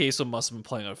Team Queso must have been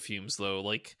playing on fumes though.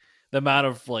 Like the amount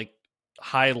of like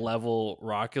high level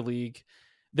Rocket League,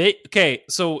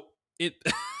 so it.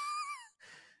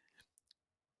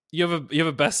 You have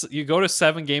a best. You go to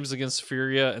 7 games against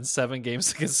Furia and 7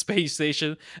 games against Space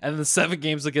Station, and then 7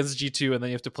 games against G2, and then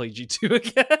you have to play G2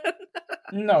 again.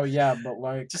 No, yeah, but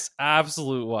like just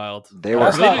absolute wild. They were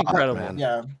incredible. Man.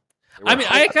 Yeah, I mean,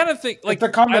 I kind of think like the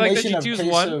combination I like that G2's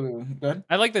won. Good.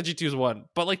 I like that G2's won,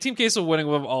 but like Team Queso winning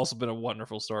would have also been a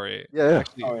wonderful story. Yeah,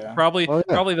 actually, probably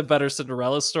the better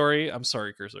Cinderella story. I'm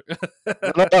sorry, Cursor.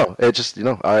 No, it just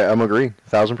I'm agreeing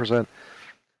 1,000%.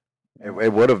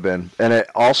 It would have been, and it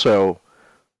also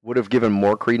would have given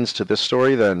more credence to this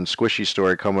story than Squishy's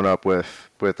story coming up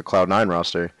with the Cloud9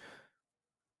 roster.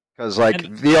 Because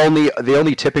the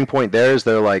only tipping point there is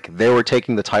they were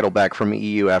taking the title back from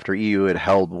EU after EU had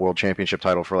held the World Championship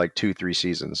title for like 2-3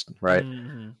 seasons, right?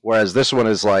 Mm-hmm. Whereas this one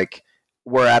is like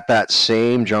we're at that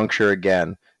same juncture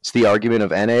again. It's the argument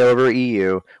of NA over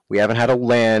EU. We haven't had a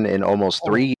LAN in almost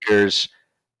 3 years,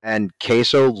 and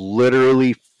Queso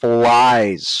literally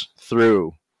flies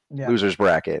through losers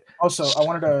bracket. Also, I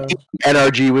wanted to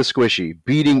NRG with Squishy,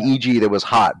 beating EG that was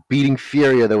hot, beating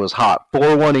Furia that was hot,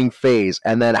 4-1ing FaZe,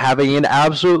 and then having an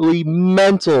absolutely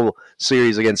mental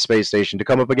series against Space Station to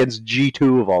come up against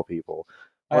G2 of all people.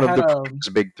 One of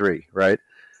the big 3, right?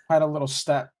 I had a little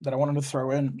stat that I wanted to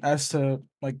throw in as to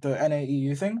like the NA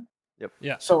EU thing. Yep.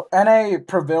 Yeah. So NA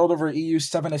prevailed over EU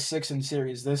 7-6 in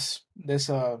series this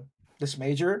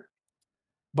major,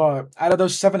 but out of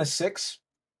those 7-6.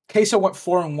 Queso went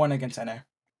 4-1 against NA.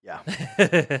 Yeah.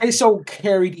 Queso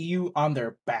carried EU on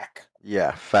their back.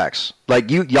 Yeah, facts. Like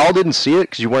y'all didn't see it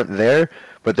because you weren't there,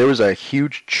 but there was a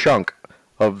huge chunk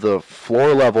of the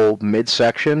floor level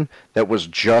midsection that was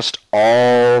just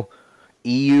all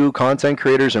EU content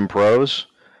creators and pros,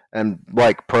 and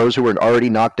like pros who were already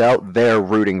knocked out. They're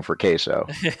rooting for Queso.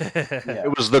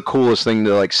 It was the coolest thing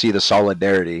to like see the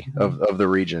solidarity of the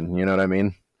region. You know what I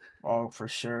mean? Oh, for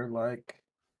sure. Like.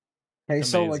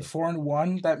 Queso like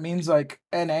 4-1. That means like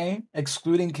NA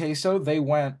excluding Queso, they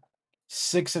went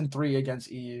 6-3 against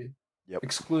EU. Yep.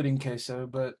 Excluding Queso,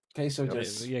 but Queso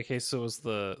just Queso was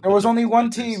the. There was only one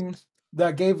team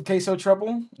that gave Queso trouble,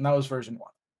 and that was version 1.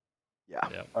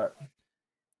 Yeah. But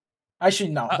actually,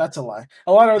 no, that's a lie.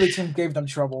 A lot of other teams gave them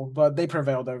trouble, but they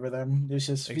prevailed over them. It's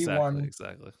just V1.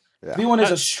 Exactly. Yeah. V1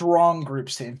 is a strong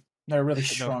groups team. They're a really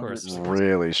strong groups team.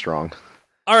 Really strong.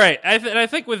 All right, I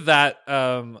think with that,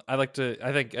 I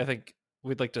think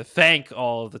we'd like to thank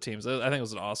all of the teams. I think it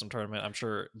was an awesome tournament. I'm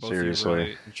sure both of you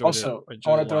really enjoyed also, it. I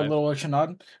want to throw a little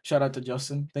Shanad. Shout out to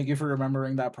Justin. Thank you for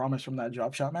remembering that promise from that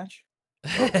drop shot match.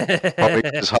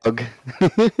 His hug.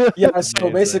 Yeah, so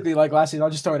basically, like last season,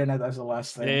 I'll just throw it in as the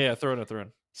last thing. Yeah, throw it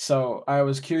in. So I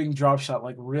was queuing drop shot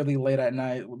like really late at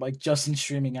night, like Justin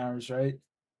streaming hours, right?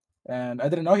 And I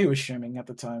didn't know he was streaming at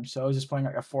the time, so I was just playing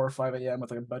like at 4 or 5 a.m. with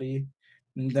like a buddy.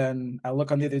 And then I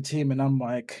look on the other team and I'm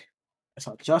like, I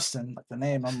saw Justin, like the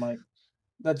name. I'm like,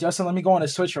 that Justin, let me go on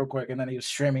his Twitch real quick. And then he was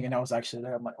streaming and I was actually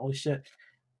there. I'm like, holy shit.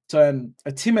 So then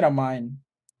a teammate of mine,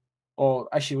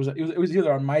 actually it was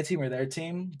either on my team or their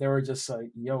team. They were just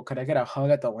like, yo, could I get a hug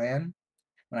at the LAN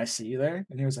when I see you there?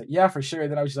 And he was like, yeah, for sure.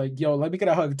 And then I was like, yo, let me get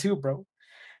a hug too, bro. And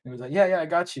he was like, yeah, I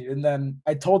got you. And then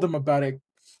I told him about it.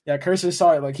 Yeah, Cursor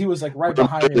saw it. Like he was like right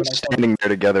behind me. Standing there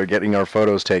together, getting our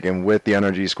photos taken with the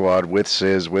Energy Squad, with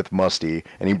Sizz, with Musty,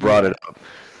 and he brought it up.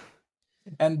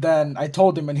 And then I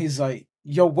told him, and he's like,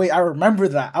 yo, wait, I remember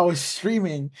that. I was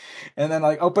streaming, and then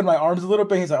like opened my arms a little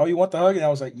bit. He's like, oh, you want the hug? And I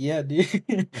was like, yeah, dude.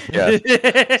 Yeah,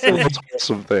 that's an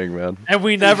awesome thing, man. And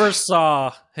we never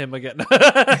saw him again.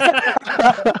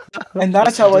 And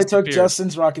that's how I took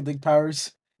Justin's Rocket League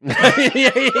powers.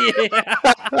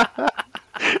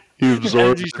 He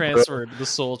absorbed energy transferred, the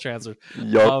soul transferred.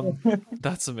 Yup.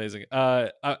 That's amazing. I'm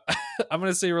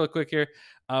gonna say real quick here.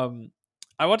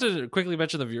 I wanted to quickly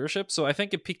mention the viewership. So I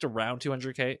think it peaked around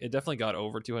 200K. It definitely got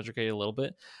over 200K a little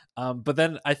bit. But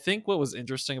then I think what was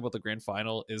interesting about the grand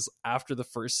final is after the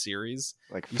first series,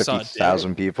 like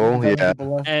 50,000 people. Yeah.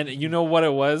 And you know what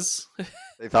it was?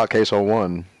 They thought Queso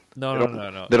won.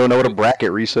 No. They don't know what a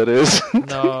bracket reset is.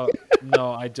 No,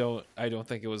 I don't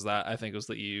think it was that. I think it was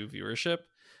the EU viewership.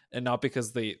 And not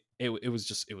because it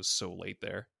was so late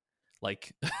there.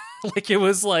 Like it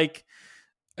was like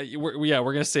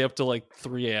we're gonna stay up till like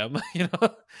 3 a.m. You know,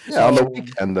 yeah, on the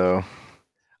weekend though.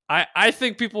 I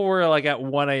think people were like at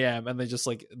 1 a.m. and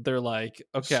they're like,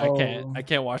 okay, I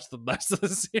can't watch the rest of the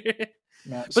series.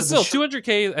 Yeah, but still,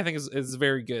 200K I think is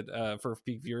very good for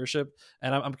peak viewership,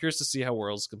 and I'm curious to see how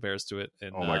Worlds compares to it.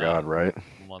 In, oh my god, right?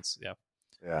 Months,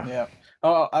 yeah.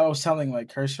 Oh, I was telling like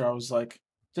Cursor, I was like,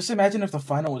 just imagine if the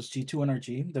final was G2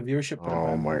 NRG, the viewership.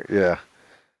 Oh my, yeah.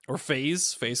 Or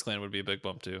FaZe Clan would be a big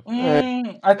bump too.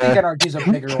 I think NRG is a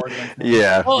bigger order.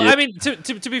 Yeah. Well, I mean,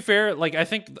 to be fair, like I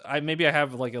think I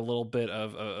have like a little bit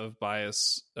of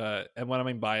bias, and when I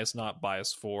mean bias, not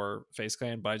bias for FaZe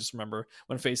Clan, but I just remember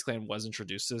when FaZe Clan was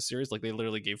introduced to the series, like they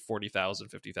literally gave 40,000,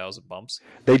 50,000 bumps.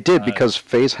 They did because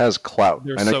FaZe has clout.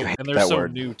 I know they're so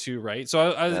new too, right?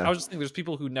 So I was just thinking, there's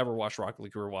people who never watched Rocket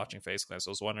League who are watching FaZe Clan,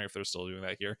 so I was wondering if they're still doing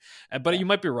that here. But you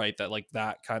might be right that like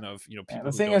that kind of people.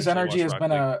 The thing is, NRG has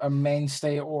been a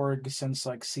mainstay org since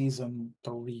like season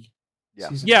 3.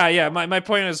 Yeah. My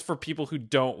point is for people who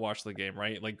don't watch the game,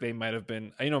 right? Like they might have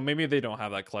been, maybe they don't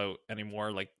have that clout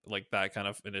anymore. Like that kind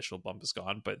of initial bump is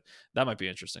gone, but that might be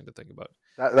interesting to think about.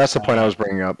 That's the point I was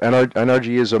bringing up. NRG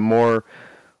is a more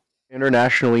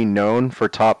internationally known for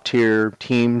top tier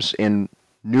teams in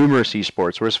numerous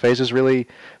esports, whereas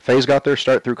FaZe got their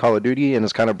start through Call of Duty and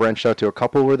has kind of branched out to a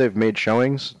couple where they've made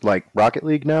showings like Rocket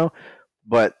League now,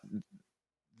 but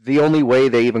the only way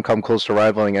they even come close to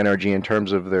rivaling NRG in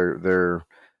terms of their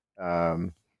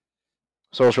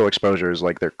social exposure is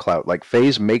like their clout. Like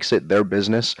FaZe makes it their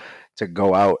business to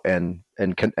go out and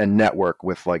network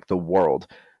with like the world.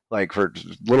 Like for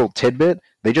little tidbit,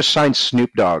 they just signed Snoop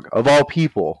Dogg of all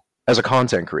people as a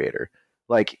content creator.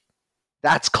 Like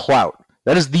that's clout.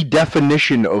 That is the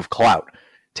definition of clout.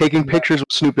 Taking pictures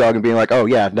with Snoop Dogg and being like, oh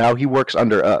yeah, now he works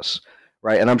under us,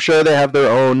 right? And I'm sure they have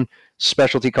their own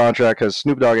specialty contract because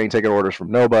Snoop Dogg ain't taking orders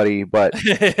from nobody, but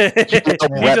he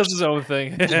does his own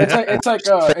thing. It's like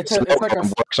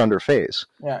works under FaZe.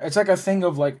 Yeah, it's like a thing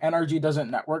of like NRG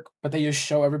doesn't network, but they just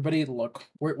show everybody, look,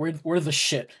 we're the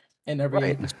shit in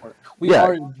every esport. We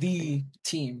are the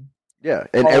team. Yeah,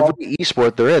 and every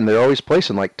esport they're in, they're always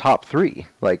placing like top 3.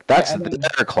 Like that's the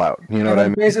better clout. You know what I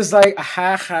mean? FaZe is like,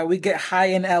 we get high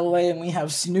in LA and we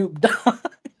have Snoop Dogg.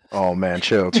 Oh man,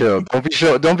 chill.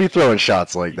 Don't be throwing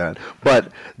shots like that.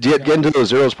 But getting to the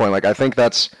Zero's point, like I think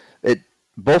that's it.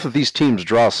 Both of these teams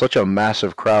draw such a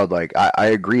massive crowd. Like I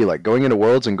agree. Like going into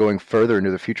Worlds and going further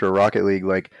into the future of Rocket League,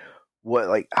 like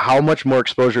how much more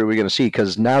exposure are we going to see?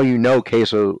 Because now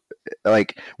Queso.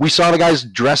 Like we saw the guys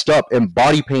dressed up in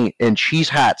body paint and cheese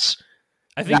hats.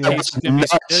 I think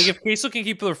if Queso can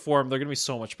keep their form, they're going to be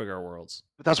so much bigger at Worlds.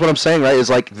 But that's what I'm saying, right? Is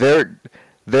like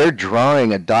they're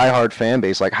drawing a diehard fan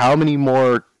base. Like, how many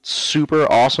more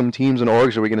super awesome teams and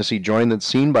orgs are we going to see join the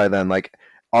scene by then? Like,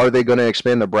 are they going to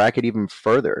expand the bracket even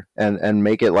further and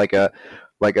make it like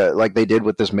they did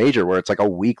with this major, where it's like a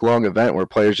week-long event where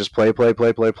players just play,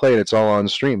 and it's all on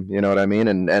stream. You know what I mean?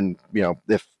 And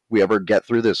if we ever get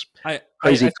through this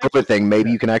crazy COVID thing, maybe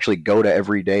you can actually go to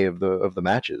every day of the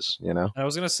matches. I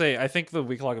was gonna say, I think the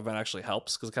week-long event actually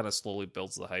helps because it kind of slowly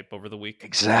builds the hype over the week.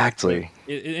 Exactly.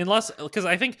 Unless, because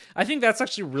I think that's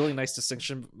actually a really nice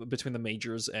distinction between the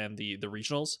majors and the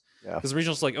regionals. Yeah. Because the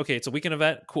regionals, like, okay, it's a weekend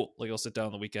event, cool. Like, I'll sit down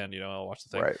on the weekend, I'll watch the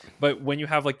thing. Right. But when you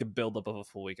have like the build-up of a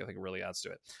full week, I think it really adds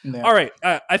to it. Yeah. All right,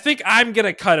 I think I'm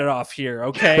gonna cut it off here.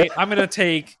 Okay, I'm gonna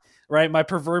take. Right, my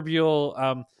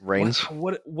proverbial reins. In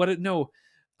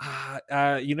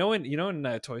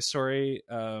Toy Story,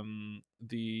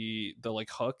 the like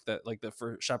hook that like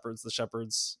the shepherds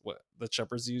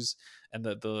use, and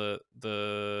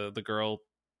the girl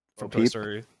from Toy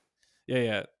Story.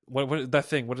 Yeah. What that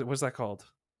thing? What's that called?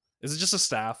 Is it just a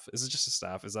staff? Is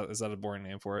that a boring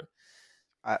name for it?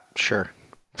 Sure.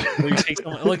 Where you take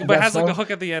someone, but it has like a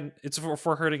hook at the end. It's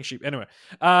for herding sheep. Anyway.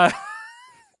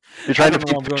 You're trying to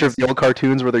take a picture of the old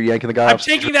cartoons where they're yanking the guy I'm off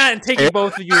taking that and taking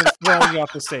both of you and throwing you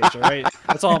off the stage, all right?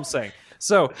 That's all I'm saying.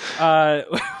 So,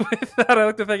 with that, I'd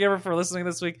like to thank everyone for listening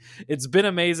this week. It's been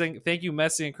amazing. Thank you,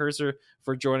 Messi and Cursor,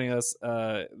 for joining us.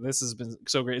 This has been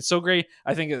so great. It's so great,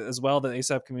 I think, as well, that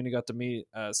ASAP community got to meet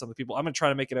some of the people. I'm going to try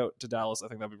to make it out to Dallas. I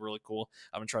think that'd be really cool.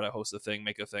 I'm going to try to host a thing,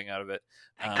 make a thing out of it.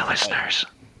 Thank the listeners.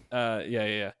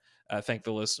 Yeah. Thank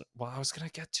the listener. Well, I was going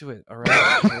to get to it. All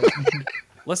right.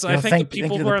 Listen, I think the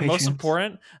people who are most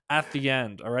important at the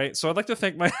end. All right. So I'd like to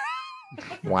thank my...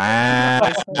 Wow.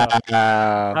 I'd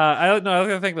like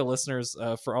to thank the listeners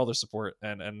for all their support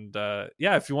and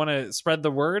yeah, if you want to spread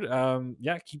the word,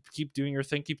 keep doing your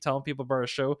thing, keep telling people about our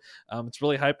show. It's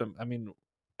really hype. I mean,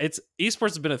 it's esports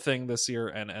has been a thing this year,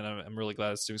 and I'm really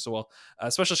glad it's doing so well.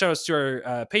 Special shout outs to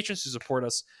our patrons who support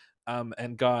us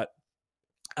and got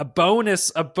a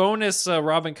bonus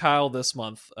Rob and Kyle this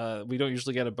month. We don't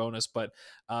usually get a bonus, but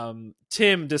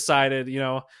Tim decided,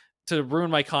 to ruin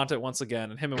my content once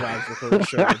again, and him and Wabs recorded a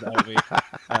show without me.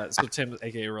 So Tim,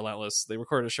 aka Relentless, they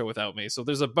recorded a show without me. So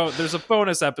there's a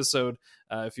bonus episode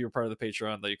if you're part of the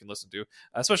Patreon that you can listen to.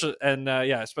 Special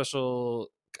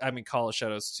call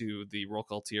shout outs to the roll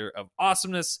call tier of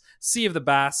Awesomeness, Sea of the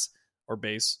Bass or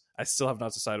Base. I still have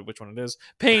not decided which one it is.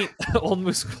 Paint, Old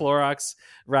Moose, Clorox,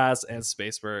 Raz, and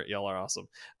Spacebar. Y'all are awesome.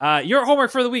 Your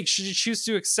homework for the week, should you choose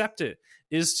to accept it,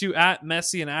 is to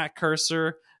 @Messi and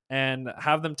 @Cursor and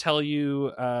have them tell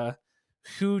you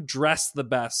who dressed the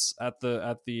best at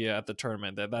the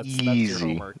tournament. That's your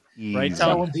homework, right?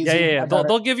 Yeah.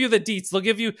 They'll give you the deets. They'll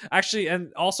give you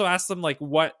and also ask them like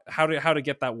how to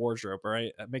get that wardrobe. All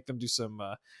right, make them do some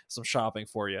shopping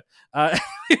for you.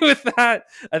 With that,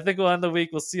 I think we'll end the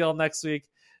week. We'll see y'all next week,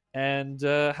 and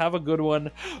have a good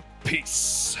one.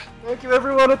 Peace. Thank you,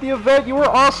 everyone at the event. You were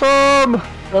awesome.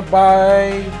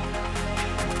 Goodbye.